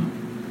problem.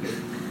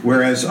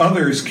 Whereas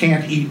others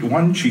can't eat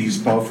one cheese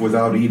puff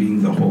without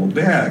eating the whole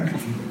bag.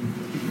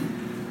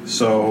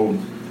 So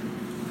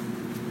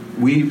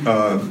we,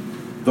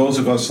 those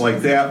of us like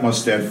that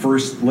must at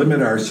first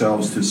limit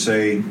ourselves to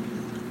say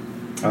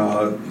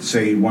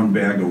 1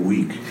 bag a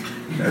week.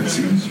 That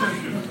seems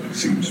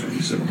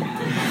reasonable.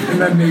 And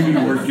then maybe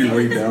work your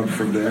way down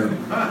from there.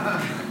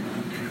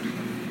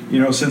 You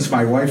know, since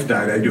my wife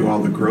died, I do all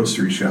the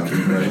grocery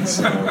shopping, right?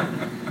 So,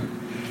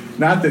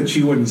 not that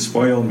she wouldn't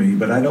spoil me,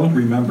 but I don't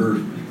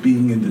remember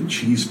being into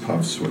cheese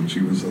puffs when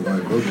she was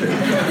alive. Okay.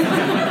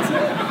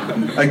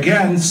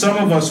 Again, some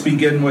of us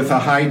begin with a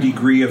high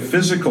degree of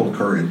physical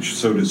courage,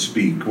 so to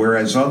speak,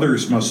 whereas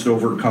others must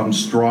overcome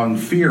strong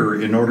fear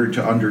in order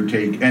to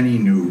undertake any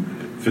new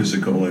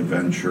physical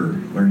adventure,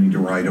 learning to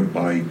ride a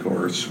bike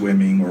or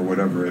swimming or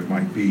whatever it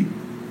might be.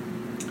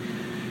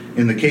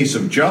 In the case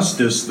of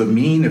justice, the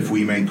mean, if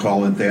we may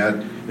call it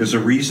that, is a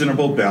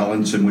reasonable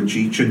balance in which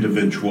each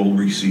individual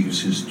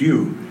receives his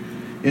due.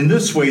 In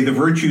this way, the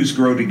virtues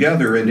grow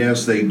together, and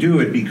as they do,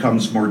 it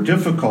becomes more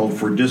difficult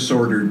for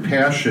disordered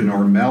passion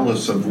or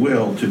malice of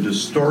will to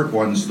distort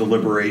one's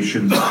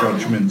deliberations,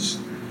 judgments,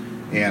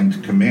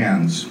 and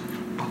commands.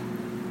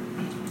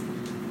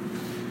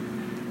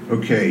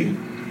 Okay.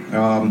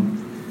 I'm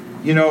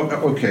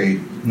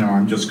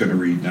just going to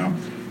read now.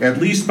 At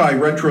least by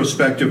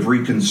retrospective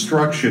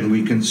reconstruction,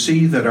 we can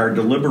see that our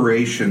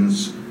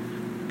deliberations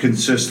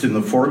consist in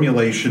the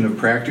formulation of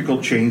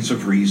practical chains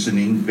of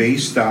reasoning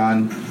based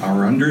on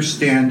our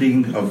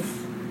understanding of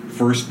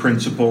first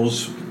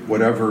principles,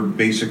 whatever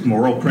basic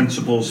moral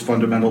principles,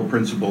 fundamental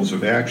principles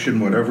of action,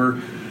 whatever,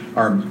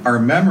 our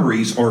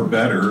memories, or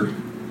better,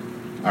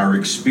 our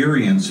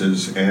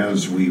experiences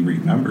as we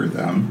remember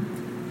them.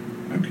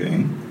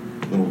 Okay,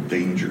 a little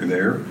danger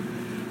there.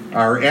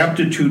 Our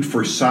aptitude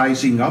for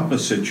sizing up a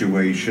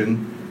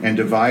situation and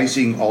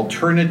devising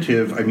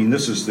alternative,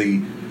 this is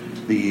the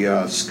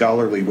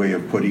scholarly way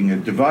of putting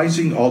it,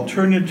 devising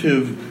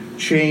alternative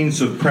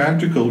chains of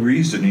practical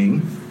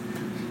reasoning,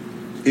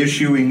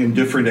 issuing in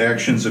different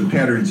actions and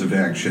patterns of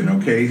action,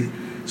 okay?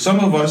 Some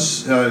of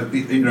us,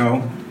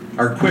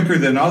 are quicker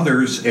than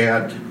others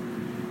at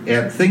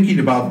at thinking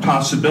about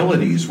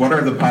possibilities. What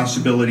are the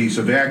possibilities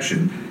of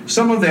action?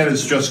 Some of that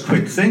is just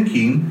quick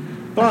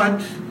thinking,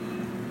 but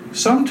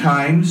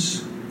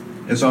sometimes,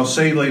 as I'll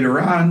say later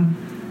on,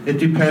 it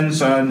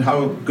depends on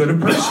how good a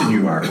person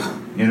you are.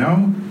 You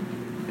know,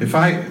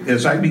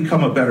 as I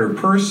become a better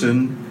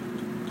person,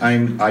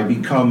 I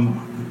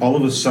become all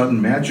of a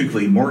sudden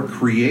magically more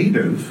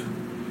creative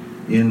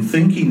in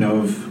thinking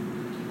of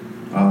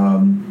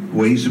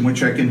ways in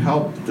which I can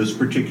help this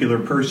particular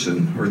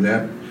person or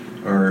that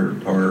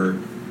or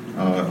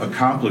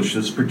accomplish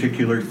this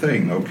particular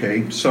thing.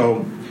 Okay,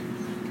 so,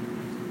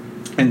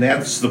 and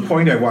that's the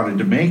point I wanted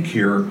to make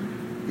here,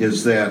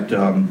 is that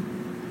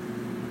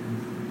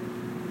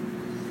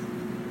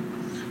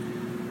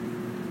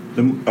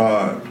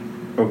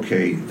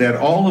that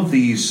all of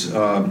these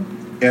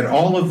at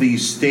all of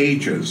these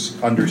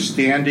stages,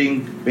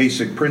 understanding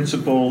basic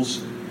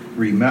principles,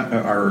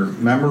 our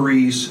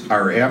memories,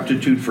 our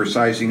aptitude for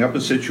sizing up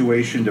a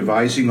situation,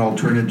 devising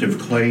alternative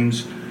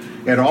claims,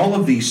 at all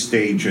of these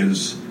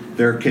stages,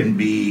 there can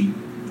be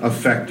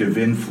effective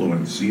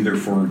influence, either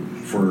for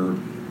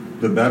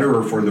the better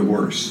or for the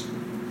worse.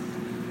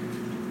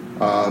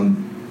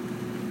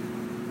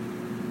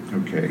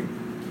 Okay.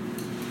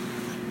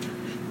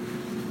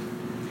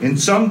 In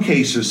some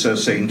cases,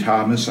 says St.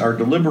 Thomas, our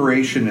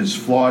deliberation is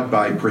flawed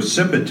by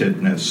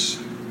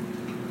precipitateness,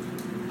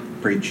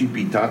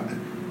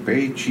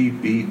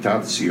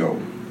 precipitatio,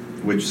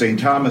 which St.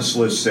 Thomas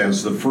lists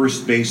as the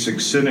first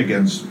basic sin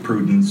against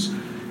prudence,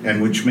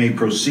 and which may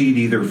proceed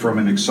either from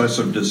an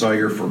excessive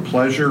desire for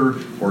pleasure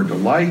or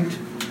delight,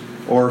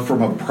 or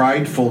from a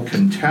prideful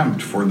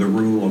contempt for the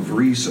rule of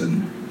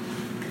reason,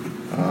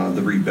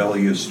 the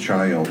rebellious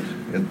child,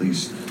 at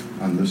least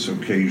on this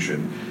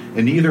occasion.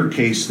 In either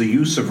case, the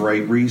use of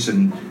right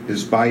reason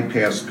is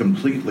bypassed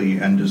completely,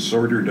 and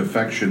disordered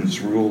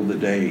affections rule the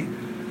day.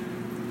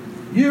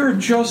 You're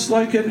just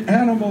like an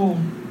animal,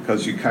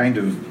 because you kind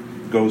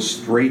of go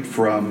straight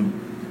from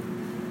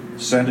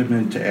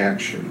sentiment to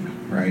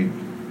action, right?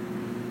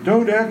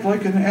 Don't act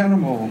like an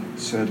animal,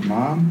 said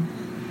Mom.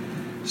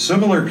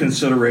 Similar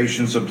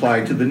considerations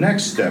apply to the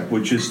next step,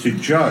 which is to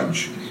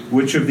judge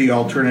which of the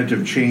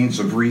alternative chains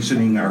of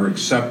reasoning are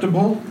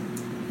acceptable.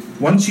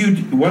 Once you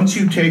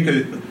take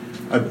a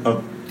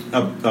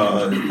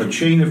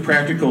chain of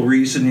practical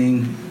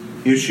reasoning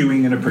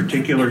issuing in a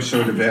particular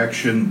sort of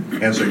action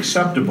as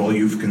acceptable,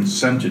 you've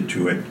consented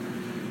to it,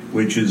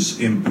 which is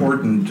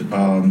important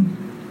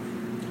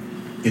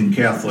in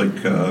Catholic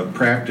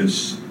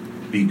practice,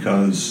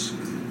 because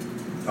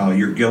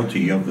you're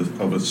guilty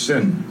of a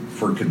sin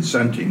for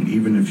consenting,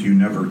 even if you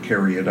never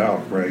carry it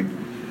out, right?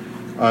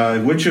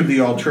 Which of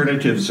the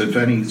alternatives, if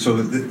any, so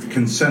the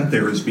consent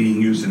there is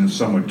being used in a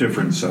somewhat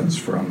different sense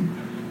from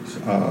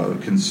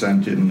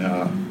consent in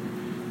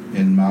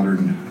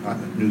modern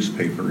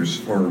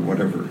newspapers or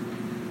whatever.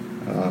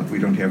 We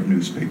don't have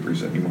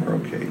newspapers anymore.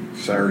 Okay,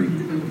 sorry,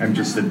 I'm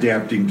just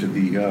adapting to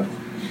the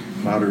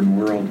modern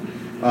world.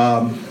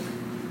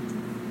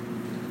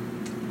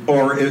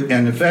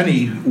 And if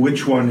any,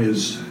 which one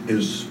is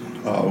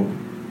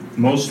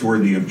most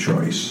worthy of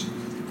choice,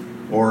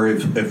 or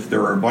if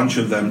there are a bunch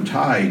of them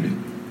tied,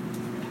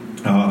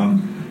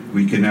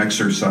 we can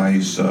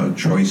exercise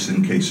choice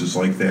in cases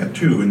like that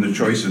too. And the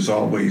choice is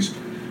always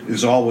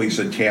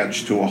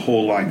attached to a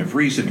whole line of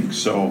reasoning.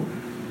 So,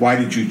 why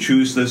did you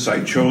choose this?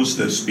 I chose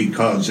this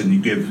because, and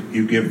you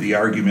give the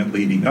argument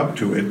leading up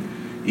to it,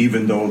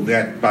 even though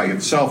that by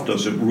itself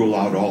doesn't rule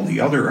out all the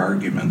other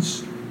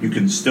arguments. You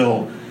can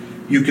still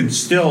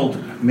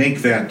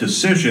make that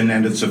decision,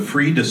 and it's a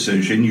free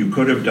decision. You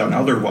could have done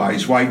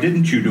otherwise. Why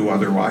didn't you do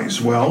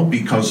otherwise? Well,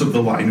 because of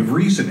the line of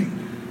reasoning.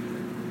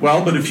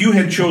 Well, but if you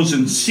had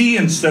chosen C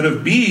instead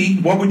of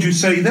B, what would you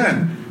say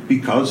then?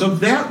 Because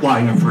of that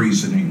line of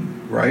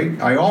reasoning, right?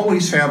 I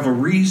always have a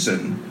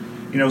reason.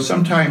 You know,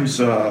 sometimes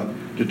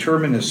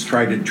determinists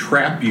try to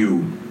trap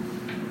you.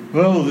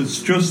 Well,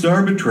 it's just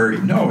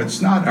arbitrary. No,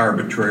 it's not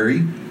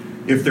arbitrary.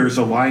 If there's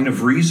a line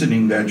of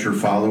reasoning that you're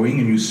following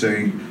and you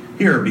say,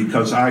 here,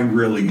 because I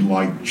really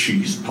like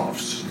cheese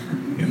puffs,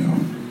 you know.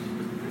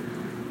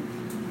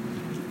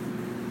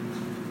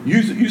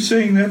 You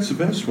saying that's the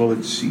best? Well,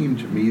 it seemed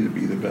to me to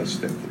be the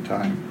best at the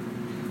time.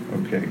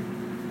 Okay.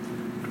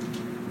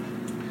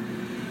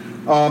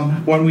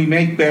 When we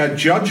make bad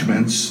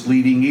judgments,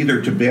 leading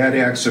either to bad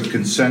acts of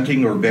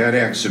consenting or bad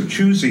acts of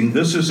choosing,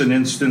 this is an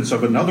instance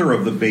of another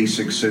of the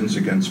basic sins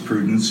against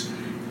prudence,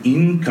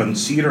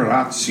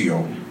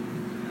 inconsideratio,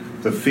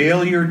 the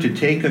failure to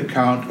take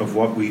account of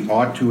what we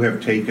ought to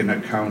have taken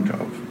account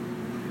of.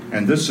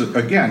 And this,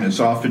 again, is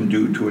often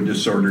due to a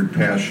disordered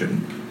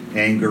passion,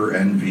 anger,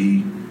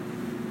 envy,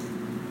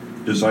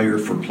 desire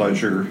for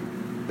pleasure.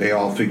 They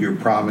all figure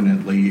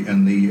prominently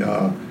in the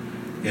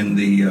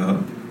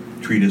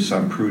treatise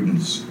on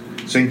prudence.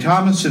 St.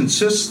 Thomas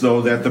insists,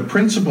 though, that the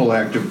principal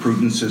act of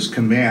prudence is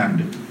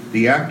command.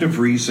 The act of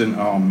reason,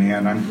 oh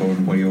man, I'm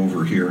going way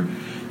over here.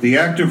 The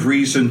act of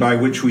reason by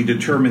which we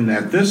determine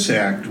that this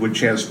act, which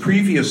has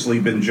previously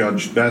been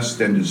judged best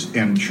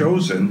and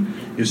chosen,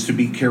 is to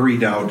be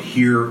carried out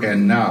here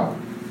and now.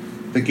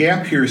 The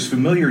gap here is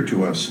familiar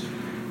to us.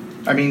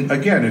 I mean,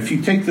 again, if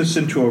you take this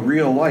into a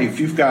real life,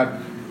 you've got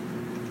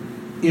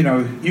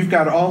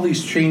all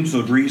these chains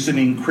of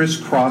reasoning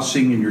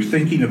crisscrossing, and you're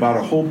thinking about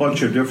a whole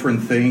bunch of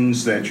different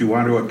things that you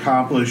want to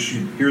accomplish.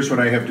 Here's what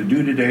I have to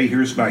do today.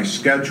 Here's my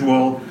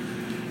schedule.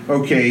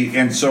 Okay,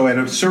 and so at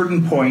a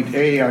certain point,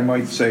 I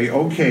might say,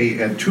 okay,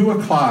 at 2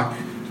 o'clock,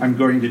 I'm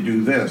going to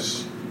do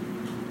this.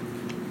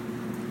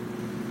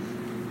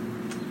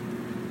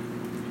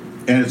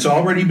 And it's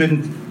already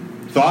been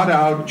thought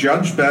out,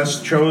 judged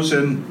best,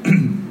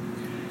 chosen.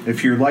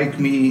 If you're like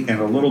me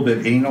and a little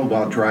bit anal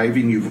about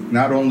driving, you've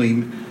not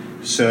only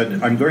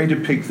said, I'm going to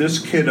pick this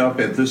kid up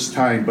at this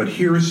time, but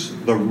here's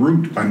the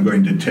route I'm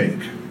going to take,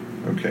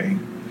 okay?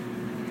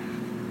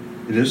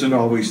 It isn't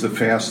always the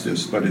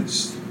fastest, but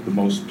it's the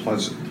most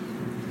pleasant.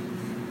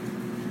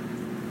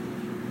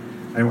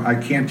 I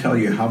can't tell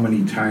you how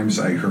many times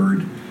I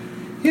heard,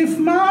 if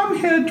Mom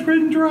had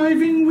been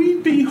driving,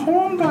 we'd be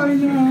home by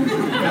now.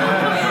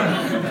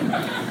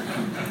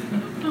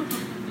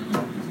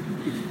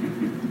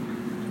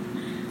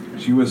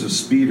 She was a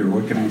speeder,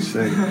 what can I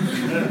say?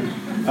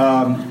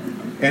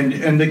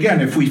 And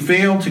again, if we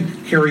fail to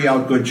carry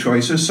out good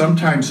choices,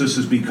 sometimes this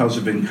is because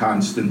of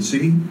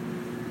inconstancy.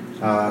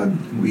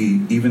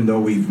 Even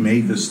though we've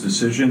made this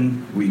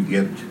decision, we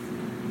get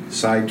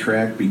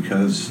sidetracked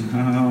because,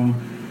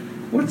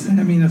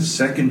 a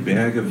second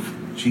bag of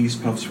cheese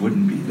puffs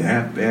wouldn't be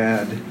that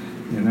bad,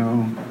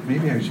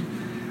 maybe I should.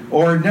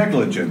 Or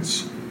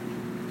negligence.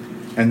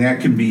 And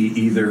that can be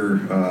either,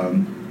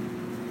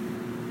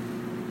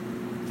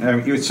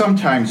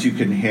 sometimes you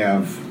can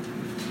have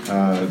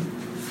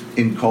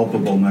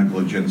inculpable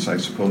negligence, I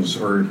suppose,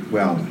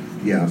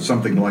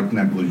 something like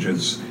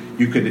negligence.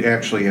 You could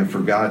actually have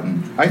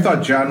forgotten. I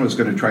thought John was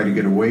going to try to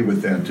get away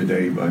with that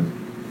today, but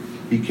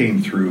he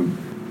came through.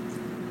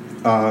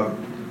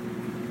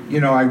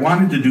 I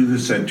wanted to do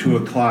this at 2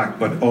 o'clock,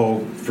 but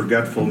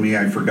forgetful me,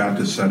 I forgot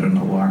to set an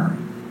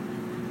alarm.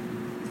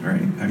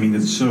 Right? I mean,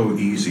 it's so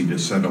easy to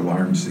set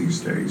alarms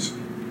these days.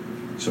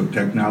 So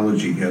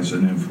technology has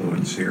an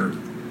influence here.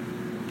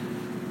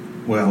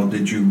 Well,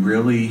 did you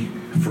really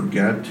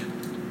forget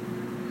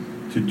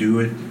to do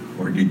it,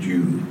 or did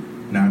you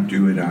not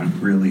do it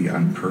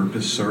on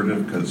purpose, sort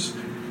of? Because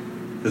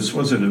this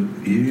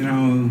wasn't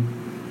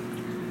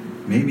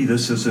maybe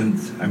this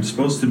isn't, I'm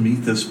supposed to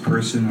meet this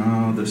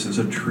person, this is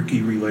a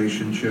tricky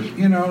relationship.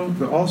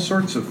 All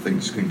sorts of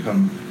things can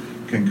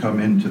come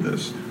into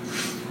this.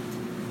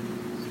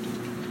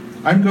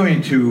 I'm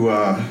going to,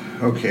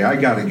 I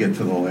got to get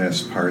to the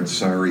last part,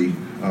 sorry.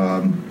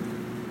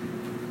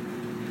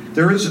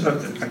 There is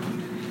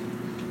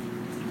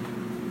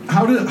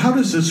how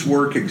does this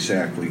work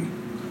exactly?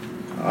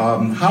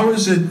 How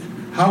is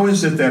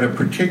it that a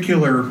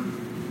particular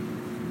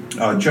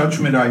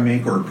judgment I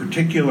make or a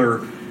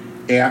particular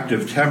act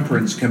of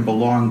temperance can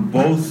belong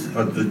both,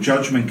 the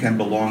judgment can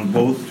belong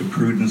both to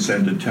prudence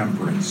and to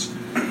temperance?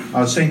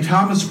 St.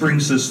 Thomas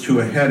brings this to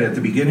a head at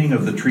the beginning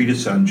of the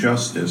treatise on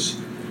justice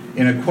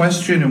in a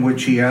question in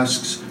which he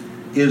asks,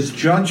 is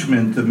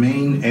judgment the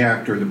main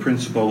act or the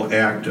principal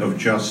act of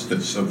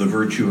justice, of the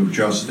virtue of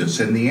justice?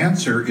 And the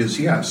answer is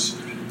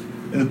yes.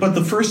 But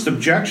the first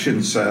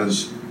objection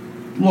says,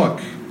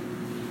 look,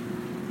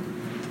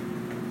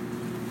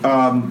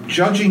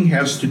 judging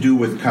has to do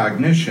with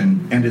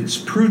cognition, and it's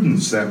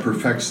prudence that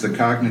perfects the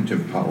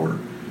cognitive power,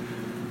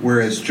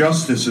 whereas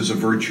justice is a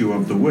virtue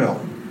of the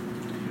will.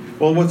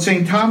 Well, what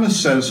St. Thomas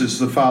says is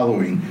the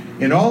following.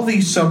 In all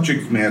these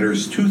subject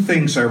matters, two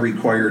things are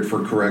required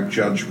for correct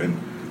judgment.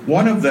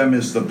 One of them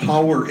is the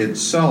power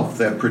itself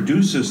that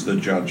produces the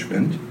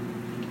judgment,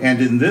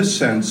 and in this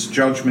sense,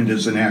 judgment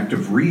is an act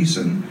of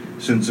reason,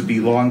 since it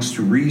belongs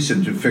to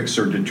reason to fix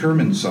or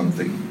determine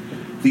something.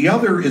 The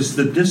other is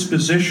the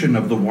disposition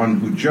of the one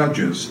who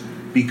judges,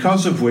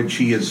 because of which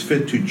he is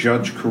fit to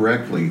judge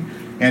correctly,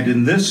 and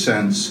in this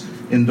sense,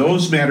 in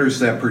those matters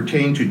that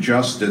pertain to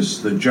justice,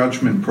 the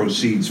judgment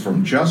proceeds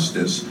from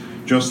justice,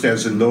 just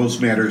as in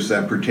those matters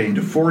that pertain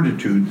to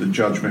fortitude, the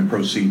judgment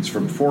proceeds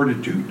from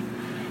fortitude.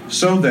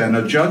 So then,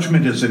 a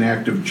judgment is an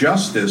act of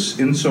justice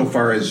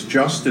insofar as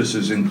justice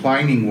is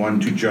inclining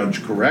one to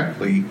judge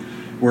correctly,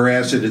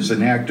 whereas it is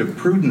an act of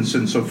prudence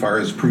insofar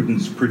as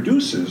prudence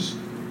produces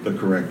the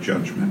correct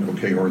judgment,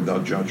 okay, or the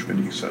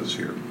judgment, he says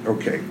here.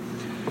 Okay.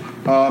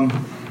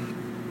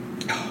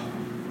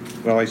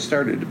 Well, I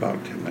started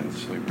about 10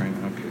 minutes late, right?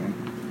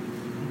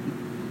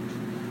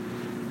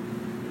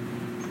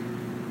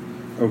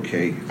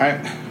 Okay.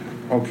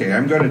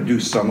 I'm going to do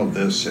some of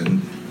this,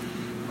 and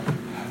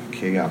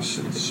chaos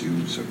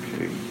ensues,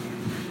 okay.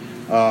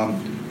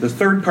 The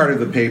third part of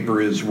the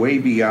paper is way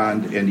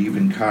beyond and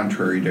even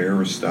contrary to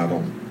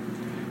Aristotle.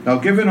 Now,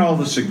 given all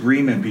this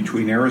agreement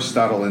between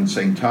Aristotle and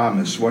St.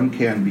 Thomas, one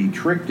can be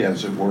tricked,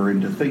 as it were,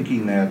 into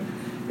thinking that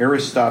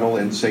Aristotle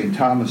and St.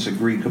 Thomas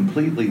agree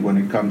completely when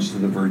it comes to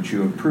the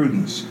virtue of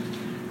prudence,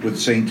 with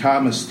St.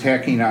 Thomas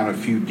tacking on a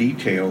few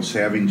details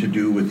having to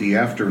do with the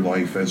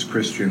afterlife as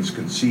Christians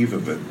conceive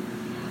of it.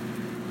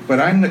 But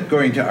I'm not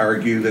going to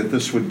argue that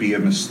this would be a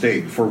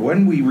mistake, for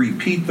when we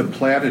repeat the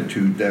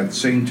platitude that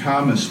St.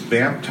 Thomas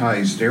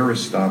baptized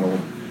Aristotle,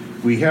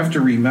 we have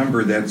to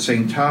remember that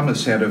St.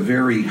 Thomas had a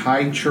very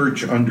high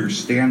church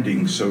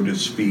understanding, so to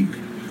speak,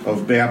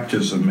 of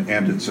baptism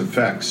and its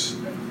effects.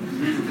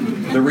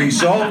 The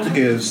result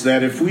is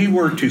that if we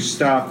were to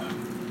stop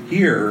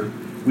here,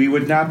 we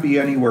would not be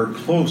anywhere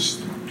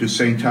close to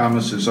St.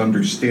 Thomas's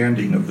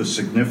understanding of the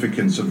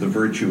significance of the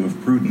virtue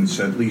of prudence,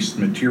 at least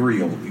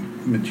materially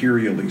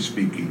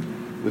speaking,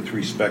 with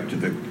respect to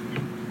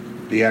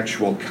the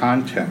actual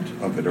content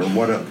of it, or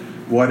what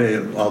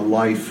a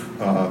life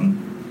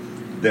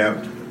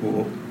that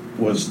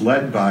was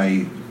led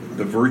by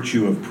the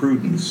virtue of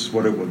prudence,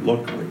 what it would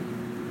look like.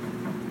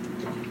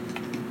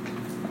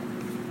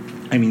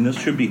 I mean, this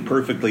should be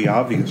perfectly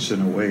obvious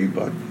in a way,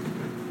 but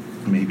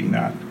maybe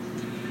not.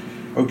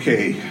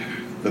 Okay,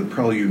 the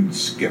prelude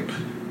skip.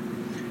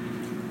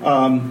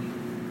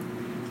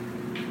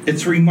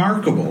 It's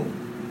remarkable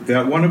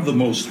that one of the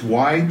most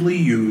widely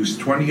used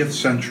 20th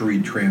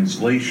century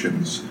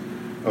translations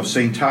of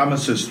St.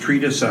 Thomas's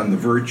treatise on the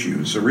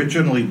virtues,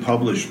 originally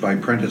published by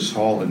Prentice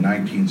Hall in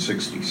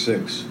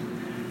 1966,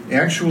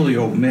 actually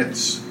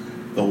omits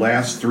the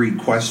last three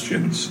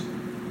questions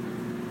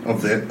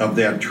of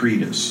that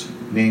treatise,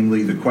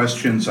 namely the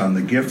questions on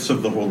the gifts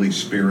of the Holy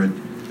Spirit,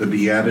 the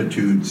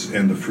Beatitudes,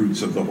 and the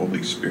fruits of the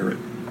Holy Spirit.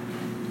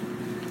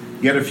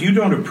 Yet if you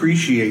don't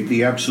appreciate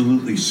the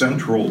absolutely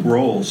central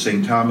role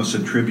St. Thomas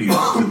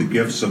attributes to the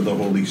gifts of the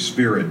Holy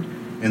Spirit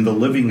in the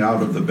living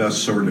out of the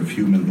best sort of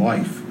human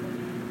life,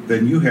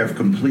 then you have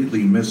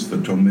completely missed the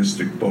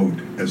Thomistic boat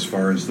as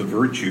far as the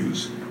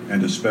virtues,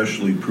 and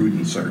especially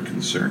prudence, are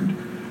concerned.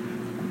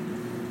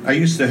 I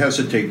used to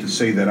hesitate to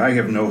say that I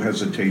have no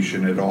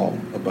hesitation at all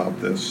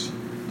about this.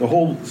 The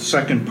whole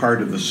second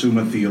part of the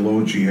Summa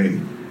Theologiae,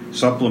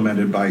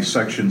 supplemented by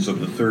sections of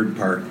the third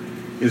part,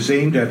 is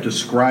aimed at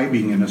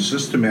describing in a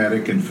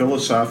systematic and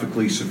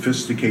philosophically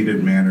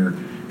sophisticated manner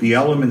the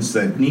elements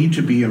that need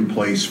to be in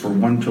place for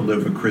one to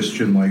live a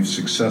Christian life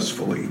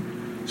successfully,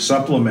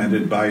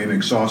 supplemented by an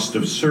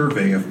exhaustive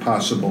survey of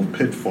possible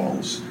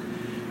pitfalls.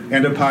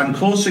 And upon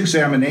close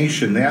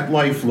examination, that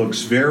life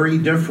looks very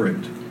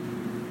different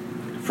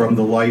from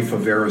the life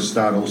of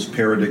Aristotle's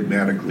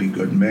paradigmatically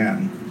good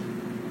man.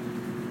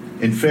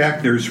 In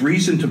fact, there's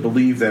reason to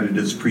believe that it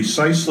is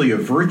precisely a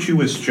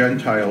virtuous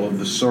Gentile of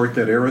the sort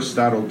that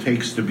Aristotle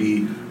takes to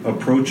be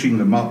approaching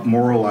the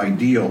moral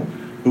ideal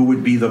who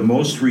would be the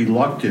most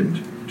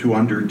reluctant to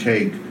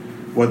undertake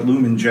what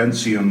Lumen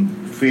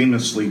Gentium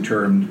famously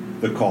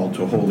termed the call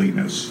to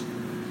holiness,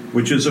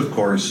 which is, of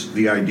course,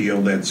 the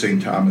ideal that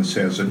St. Thomas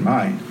has in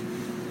mind.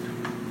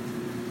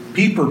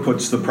 Pieper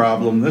puts the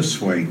problem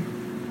this way.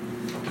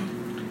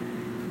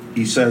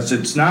 He says,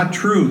 it's not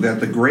true that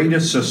the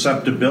greatest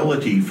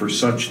susceptibility for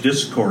such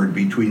discord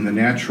between the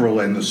natural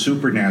and the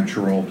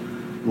supernatural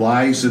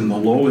lies in the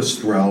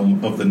lowest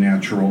realm of the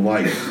natural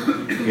life,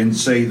 in,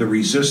 say, the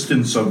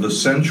resistance of the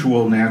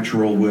sensual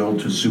natural will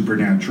to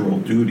supernatural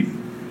duty.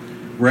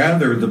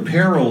 Rather, the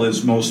peril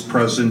is most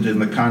present in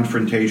the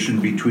confrontation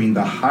between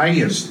the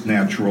highest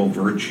natural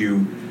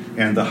virtue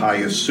and the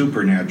highest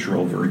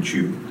supernatural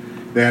virtue.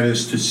 That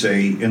is to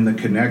say, in the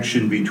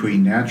connection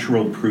between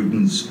natural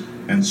prudence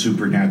and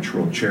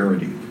supernatural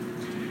charity.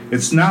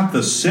 It's not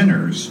the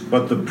sinners,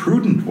 but the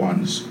prudent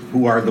ones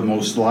who are the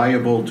most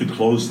liable to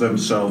close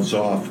themselves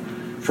off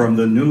from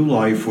the new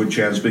life which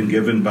has been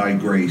given by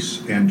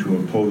grace and to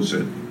oppose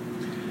it.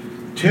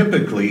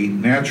 Typically,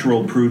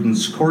 natural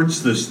prudence courts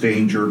this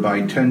danger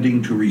by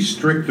tending to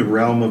restrict the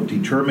realm of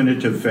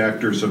determinative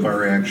factors of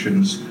our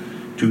actions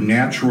to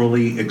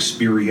naturally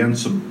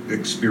experienceable,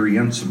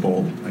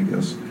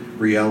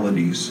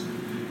 realities.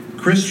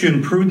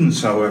 Christian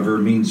prudence, however,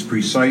 means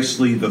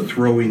precisely the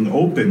throwing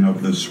open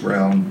of this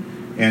realm,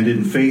 and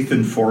in faith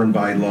informed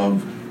by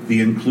love,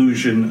 the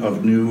inclusion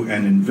of new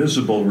and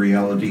invisible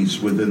realities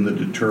within the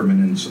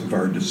determinants of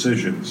our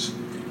decisions.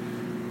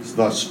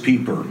 Thus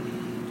Pieper.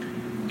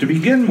 To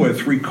begin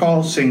with,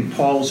 recall St.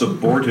 Paul's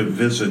abortive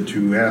visit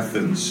to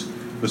Athens,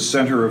 the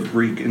center of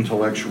Greek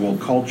intellectual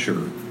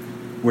culture,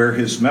 where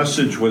his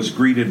message was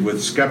greeted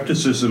with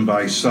skepticism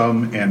by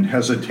some and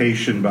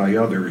hesitation by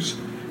others,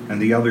 and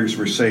the others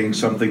were saying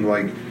something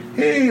like,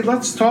 hey,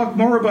 let's talk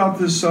more about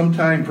this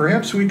sometime.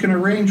 Perhaps we can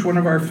arrange one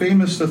of our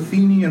famous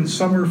Athenian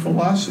summer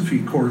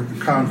philosophy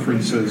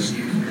conferences.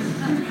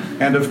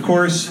 And of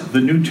course,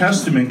 the New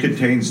Testament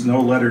contains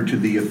no letter to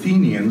the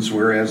Athenians,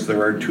 whereas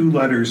there are 2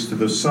 letters to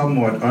the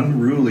somewhat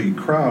unruly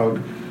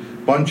crowd,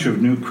 bunch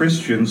of new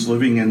Christians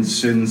living in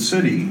Sin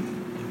City,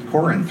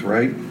 Corinth,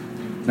 right?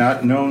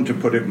 Not known, to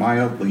put it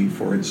mildly,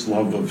 for its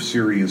love of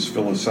serious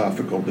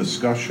philosophical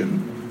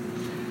discussion.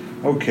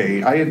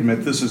 Okay, I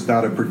admit this is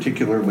not a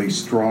particularly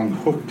strong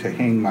hook to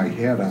hang my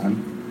hat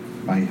on,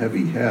 my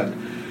heavy head,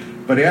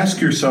 but ask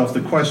yourself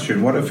the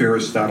question, what if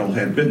Aristotle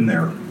had been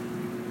there?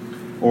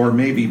 Or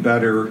maybe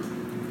better,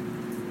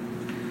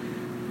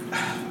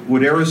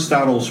 would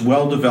Aristotle's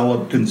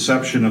well-developed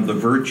conception of the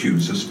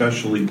virtues,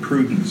 especially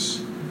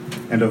prudence,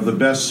 and of the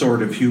best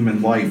sort of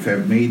human life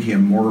have made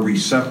him more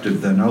receptive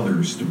than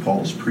others to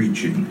Paul's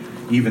preaching?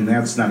 Even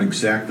that's not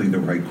exactly the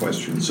right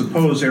question.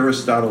 Suppose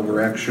Aristotle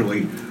were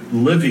actually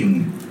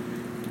living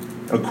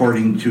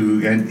according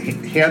to, and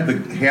had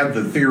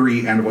the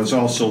theory and was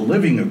also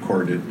living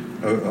according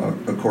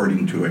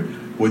to it.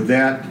 Would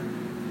that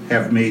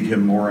have made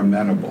him more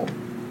amenable?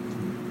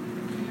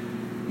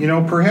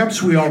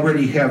 Perhaps we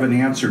already have an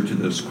answer to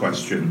this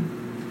question.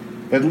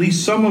 At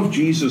least some of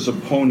Jesus'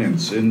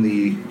 opponents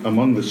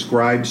among the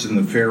scribes and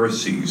the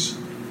Pharisees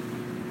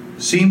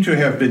seem to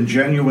have been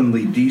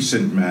genuinely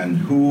decent men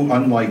who,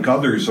 unlike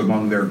others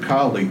among their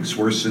colleagues,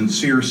 were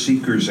sincere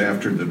seekers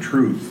after the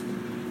truth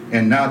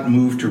and not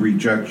moved to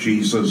reject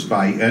Jesus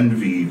by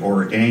envy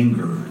or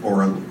anger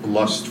or a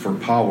lust for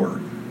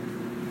power.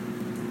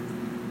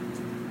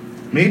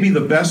 Maybe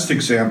the best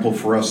example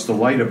for us to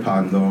light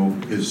upon, though,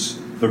 is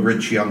the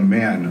rich young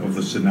man of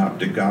the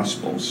Synoptic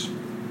Gospels,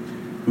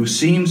 who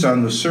seems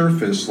on the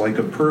surface like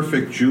a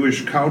perfect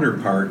Jewish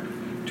counterpart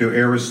to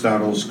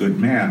Aristotle's good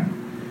man.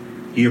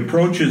 He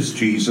approaches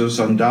Jesus,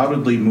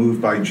 undoubtedly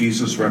moved by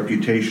Jesus'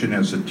 reputation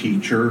as a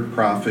teacher,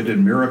 prophet,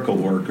 and miracle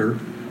worker,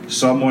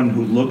 someone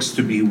who looks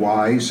to be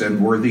wise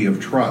and worthy of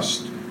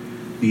trust.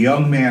 The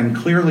young man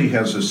clearly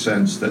has a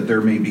sense that there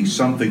may be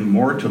something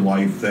more to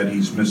life that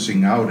he's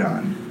missing out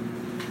on,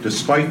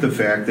 despite the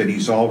fact that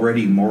he's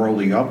already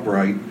morally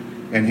upright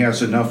and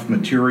has enough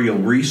material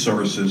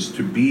resources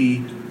to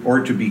be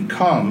or to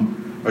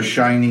become a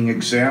shining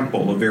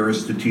example of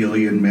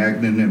Aristotelian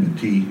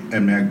magnanimity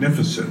and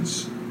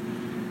magnificence.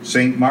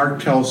 St.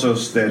 Mark tells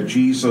us that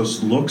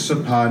Jesus looks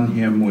upon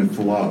him with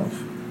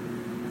love.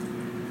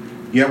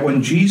 Yet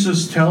when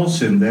Jesus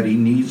tells him that he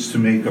needs to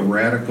make a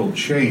radical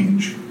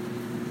change,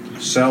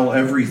 sell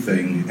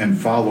everything and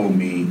follow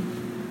me,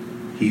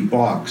 he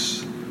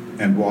balks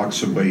and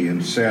walks away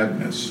in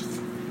sadness.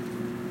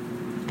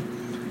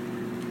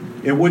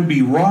 It would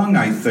be wrong,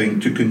 I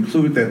think, to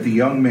conclude that the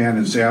young man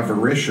is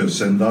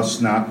avaricious and thus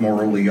not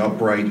morally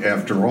upright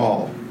after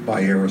all,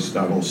 by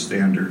Aristotle's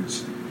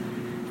standards.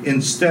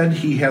 Instead,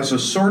 he has a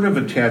sort of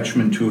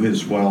attachment to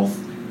his wealth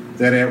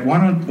that at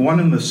one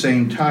and the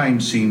same time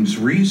seems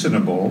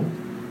reasonable.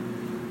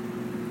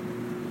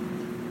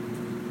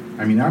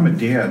 I mean, I'm a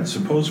dad.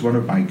 Suppose one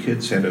of my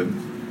kids had a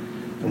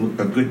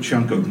good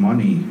chunk of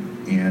money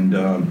and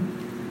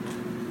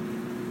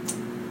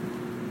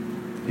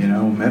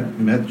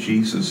met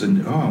Jesus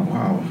and, oh,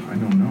 wow, I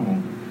don't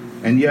know.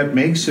 And yet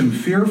makes him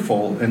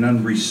fearful and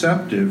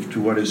unreceptive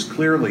to what is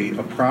clearly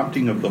a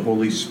prompting of the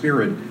Holy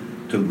Spirit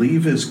to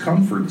leave his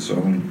comfort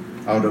zone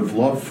out of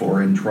love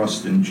for and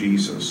trust in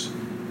Jesus.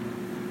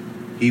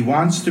 He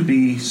wants to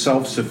be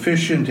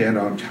self-sufficient and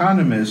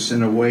autonomous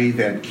in a way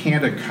that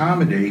can't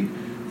accommodate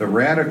the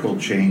radical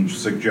change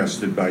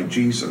suggested by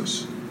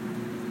Jesus.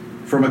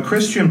 From a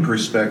Christian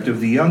perspective,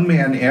 the young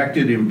man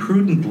acted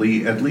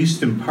imprudently, at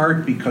least in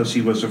part because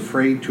he was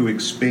afraid to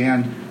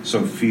expand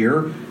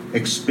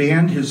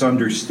his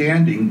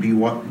understanding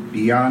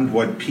beyond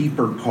what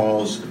Pieper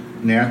calls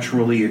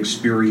naturally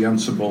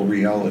experienceable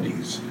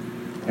realities.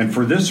 And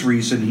for this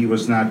reason, he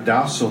was not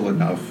docile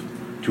enough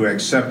to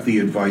accept the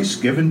advice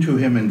given to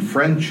him in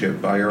friendship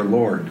by our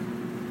Lord.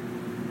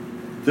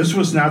 This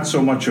was not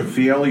so much a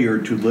failure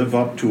to live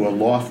up to a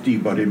lofty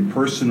but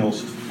impersonal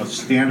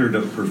standard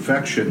of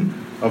perfection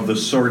of the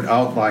sort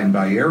outlined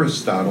by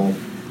Aristotle,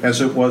 as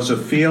it was a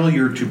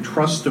failure to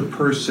trust a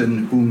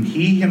person whom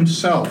he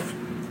himself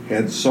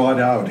had sought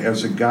out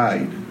as a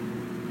guide.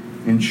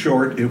 In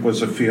short, it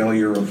was a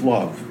failure of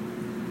love.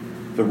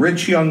 The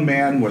rich young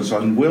man was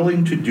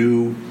unwilling to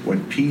do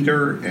what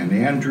Peter and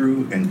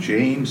Andrew and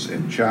James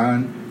and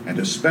John, and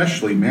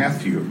especially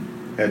Matthew,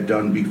 had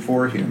done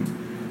before him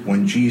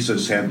when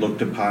Jesus had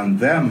looked upon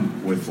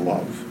them with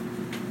love.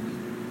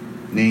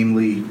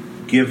 Namely,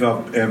 give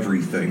up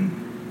everything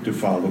to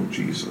follow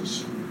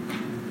Jesus.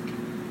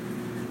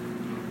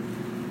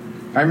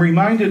 I'm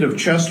reminded of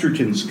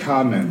Chesterton's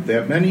comment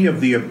that many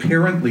of the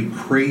apparently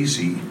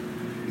crazy,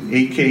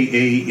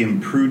 aka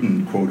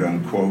imprudent,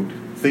 quote-unquote,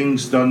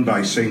 things done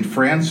by St.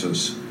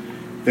 Francis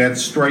that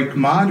strike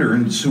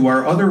moderns who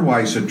are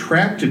otherwise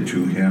attracted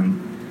to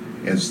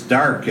him as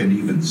dark and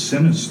even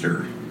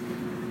sinister.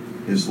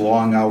 His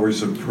long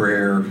hours of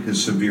prayer,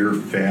 his severe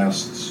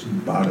fasts,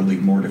 bodily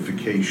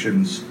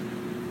mortifications,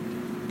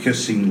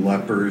 kissing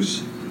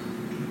lepers,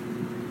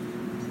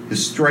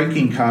 his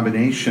striking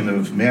combination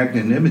of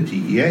magnanimity,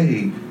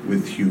 yea,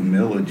 with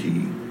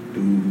humility,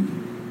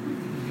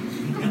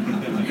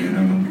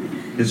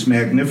 his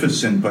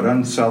magnificent but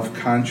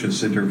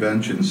unself-conscious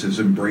interventions, his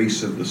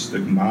embrace of the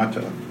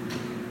stigmata,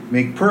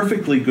 make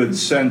perfectly good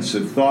sense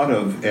if thought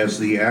of as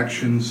the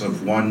actions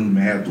of one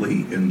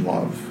madly in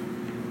love.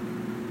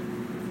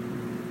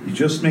 You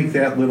just make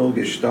that little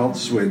gestalt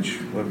switch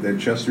that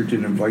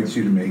Chesterton invites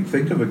you to make.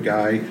 Think of a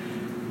guy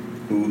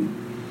who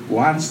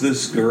wants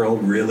this girl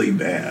really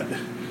bad.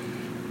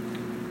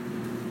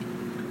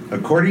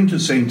 According to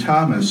St.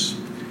 Thomas,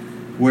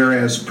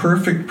 whereas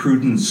perfect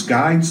prudence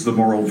guides the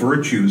moral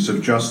virtues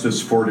of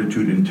justice,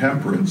 fortitude, and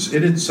temperance,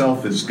 it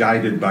itself is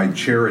guided by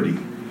charity,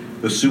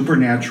 the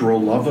supernatural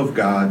love of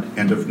God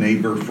and of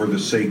neighbor for the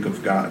sake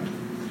of God.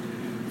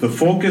 The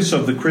focus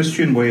of the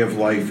Christian way of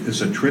life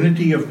is a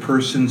trinity of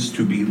persons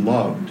to be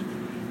loved,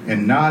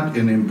 and not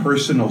an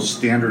impersonal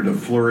standard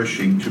of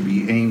flourishing to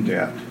be aimed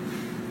at.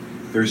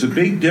 There's a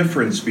big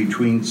difference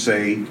between,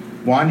 say,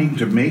 wanting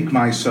to make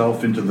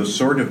myself into the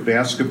sort of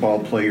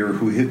basketball player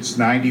who hits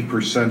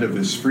 90% of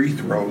his free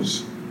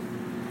throws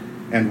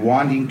and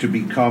wanting to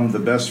become the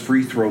best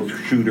free throw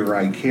shooter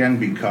I can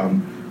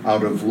become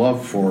out of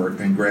love for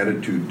and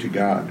gratitude to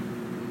God.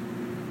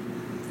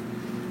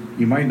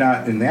 You might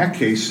not, in that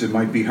case, it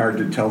might be hard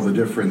to tell the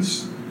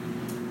difference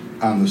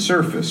on the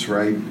surface,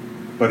 right?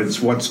 But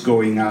it's what's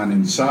going on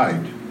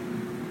inside.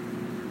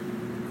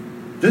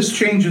 This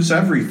changes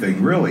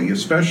everything, really,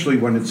 especially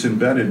when it's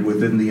embedded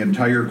within the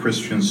entire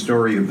Christian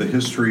story of the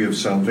history of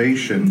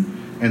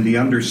salvation and the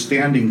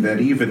understanding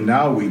that even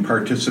now we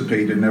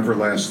participate in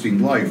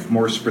everlasting life,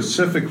 more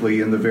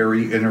specifically in the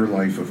very inner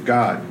life of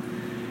God.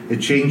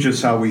 It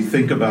changes how we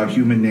think about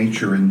human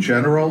nature in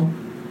general.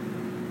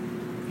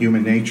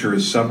 Human nature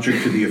is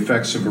subject to the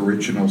effects of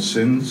original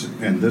sins,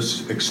 and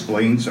this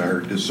explains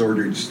our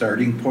disordered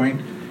starting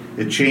point.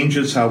 It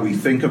changes how we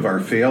think of our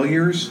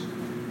failures.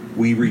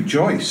 We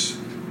rejoice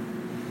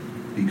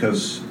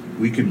because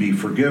we can be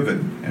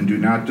forgiven and do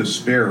not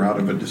despair out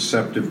of a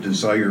deceptive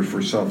desire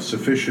for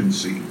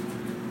self-sufficiency.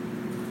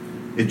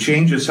 It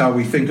changes how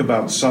we think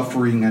about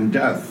suffering and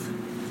death.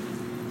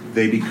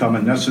 They become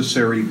a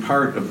necessary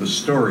part of the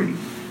story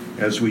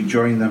as we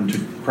join them to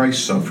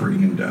Christ's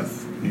suffering and death.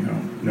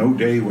 No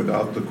day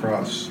without the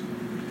cross.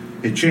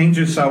 It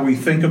changes how we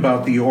think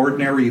about the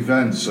ordinary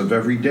events of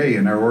every day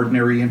and our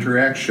ordinary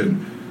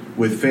interaction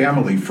with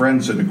family,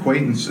 friends, and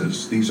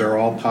acquaintances. These are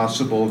all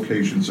possible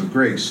occasions of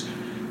grace.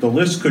 The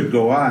list could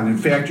go on. In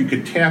fact, you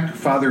could tack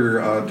Father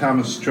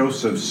Thomas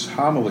Joseph's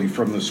homily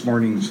from this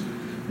morning's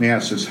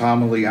Mass, his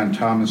homily on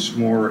Thomas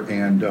More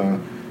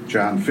and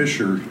John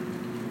Fisher,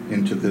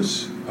 into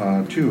this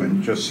too,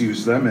 and just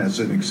use them as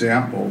an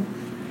example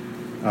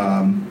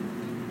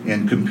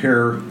and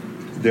compare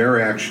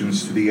their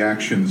actions to the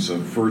actions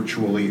of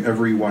virtually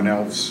everyone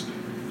else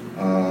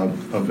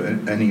of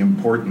any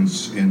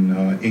importance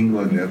in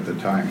England at the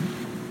time.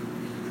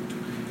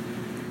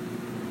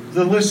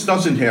 The list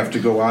doesn't have to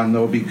go on,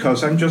 though,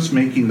 because I'm just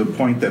making the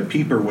point that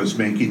Pieper was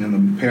making in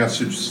the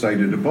passage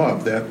cited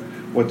above, that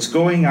what's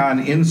going on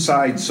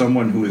inside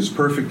someone who is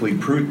perfectly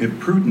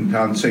prudent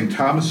on St.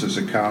 Thomas's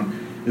account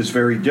is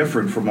very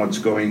different from what's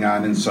going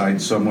on inside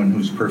someone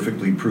who's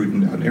perfectly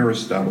prudent on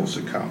Aristotle's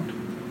account.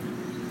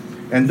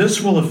 And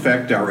this will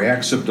affect our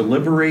acts of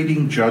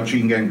deliberating,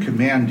 judging, and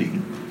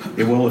commanding.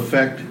 It will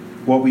affect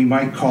what we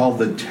might call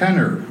the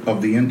tenor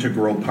of the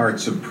integral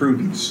parts of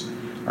prudence,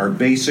 our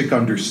basic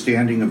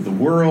understanding of the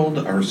world,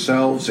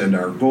 ourselves, and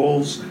our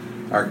goals,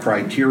 our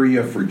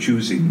criteria for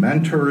choosing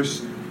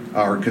mentors,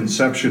 our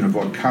conception of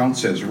what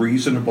counts as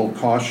reasonable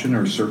caution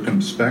or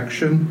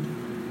circumspection.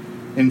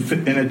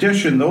 In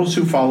addition, those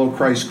who follow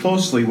Christ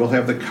closely will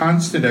have the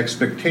constant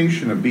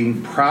expectation of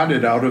being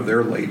prodded out of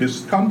their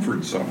latest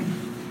comfort zone.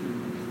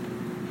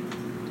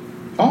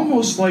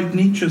 Almost like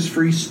Nietzsche's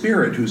free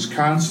spirit, who's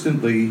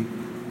constantly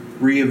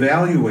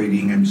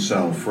reevaluating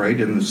himself, right,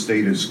 in the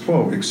status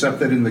quo, except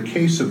that in the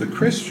case of the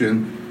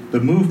Christian, the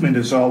movement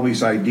is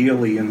always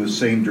ideally in the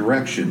same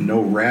direction,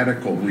 no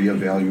radical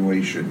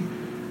reevaluation,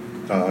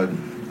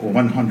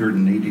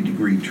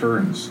 180-degree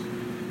turns.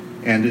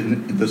 And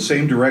in the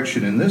same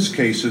direction in this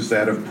case is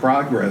that of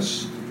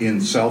progress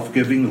in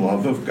self-giving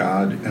love of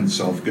God and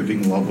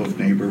self-giving love of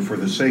neighbor for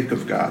the sake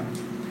of God.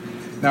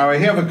 Now, I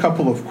have a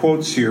couple of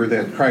quotes here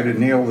that try to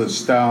nail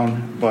this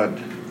down, but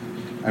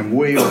I'm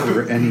way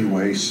over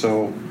anyway,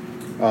 so,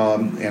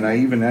 and I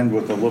even end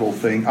with a little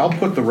thing. I'll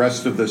put the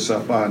rest of this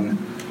up on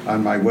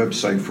my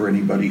website for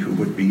anybody who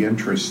would be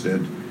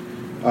interested.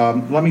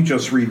 Let me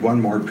just read one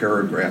more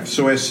paragraph.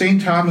 So as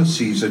St. Thomas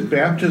sees it,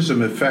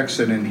 baptism effects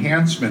an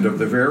enhancement of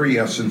the very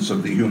essence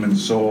of the human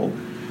soul,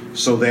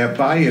 so that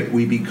by it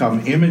we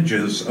become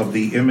images of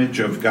the image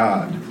of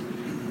God,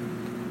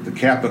 the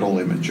capital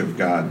image of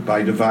God,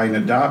 by divine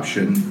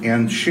adoption,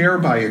 and share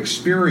by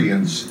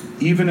experience,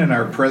 even in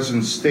our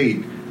present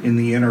state, in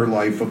the inner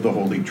life of the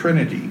Holy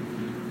Trinity.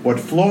 What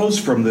flows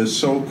from this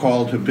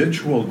so-called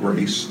habitual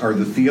grace are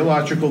the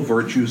theological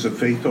virtues of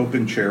faith, hope,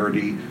 and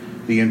charity,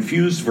 the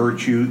infused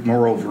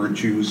moral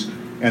virtues,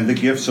 and the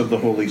gifts of the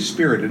Holy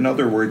Spirit. In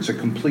other words, a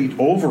complete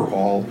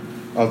overhaul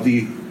of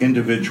the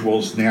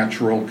individual's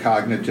natural,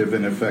 cognitive,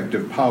 and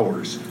affective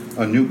powers,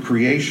 a new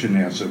creation,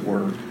 as it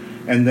were.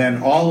 And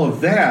then all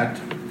of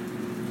that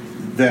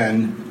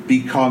then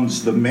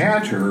becomes the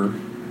matter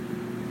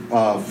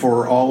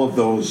for all of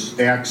those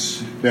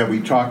acts that we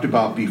talked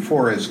about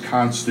before as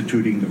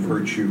constituting the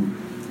virtue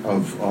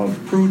of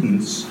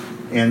prudence,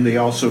 and they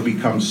also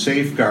become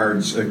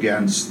safeguards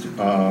against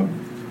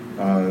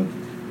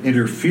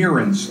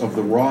interference of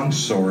the wrong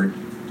sort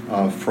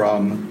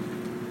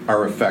from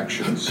our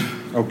affections.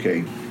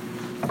 Okay.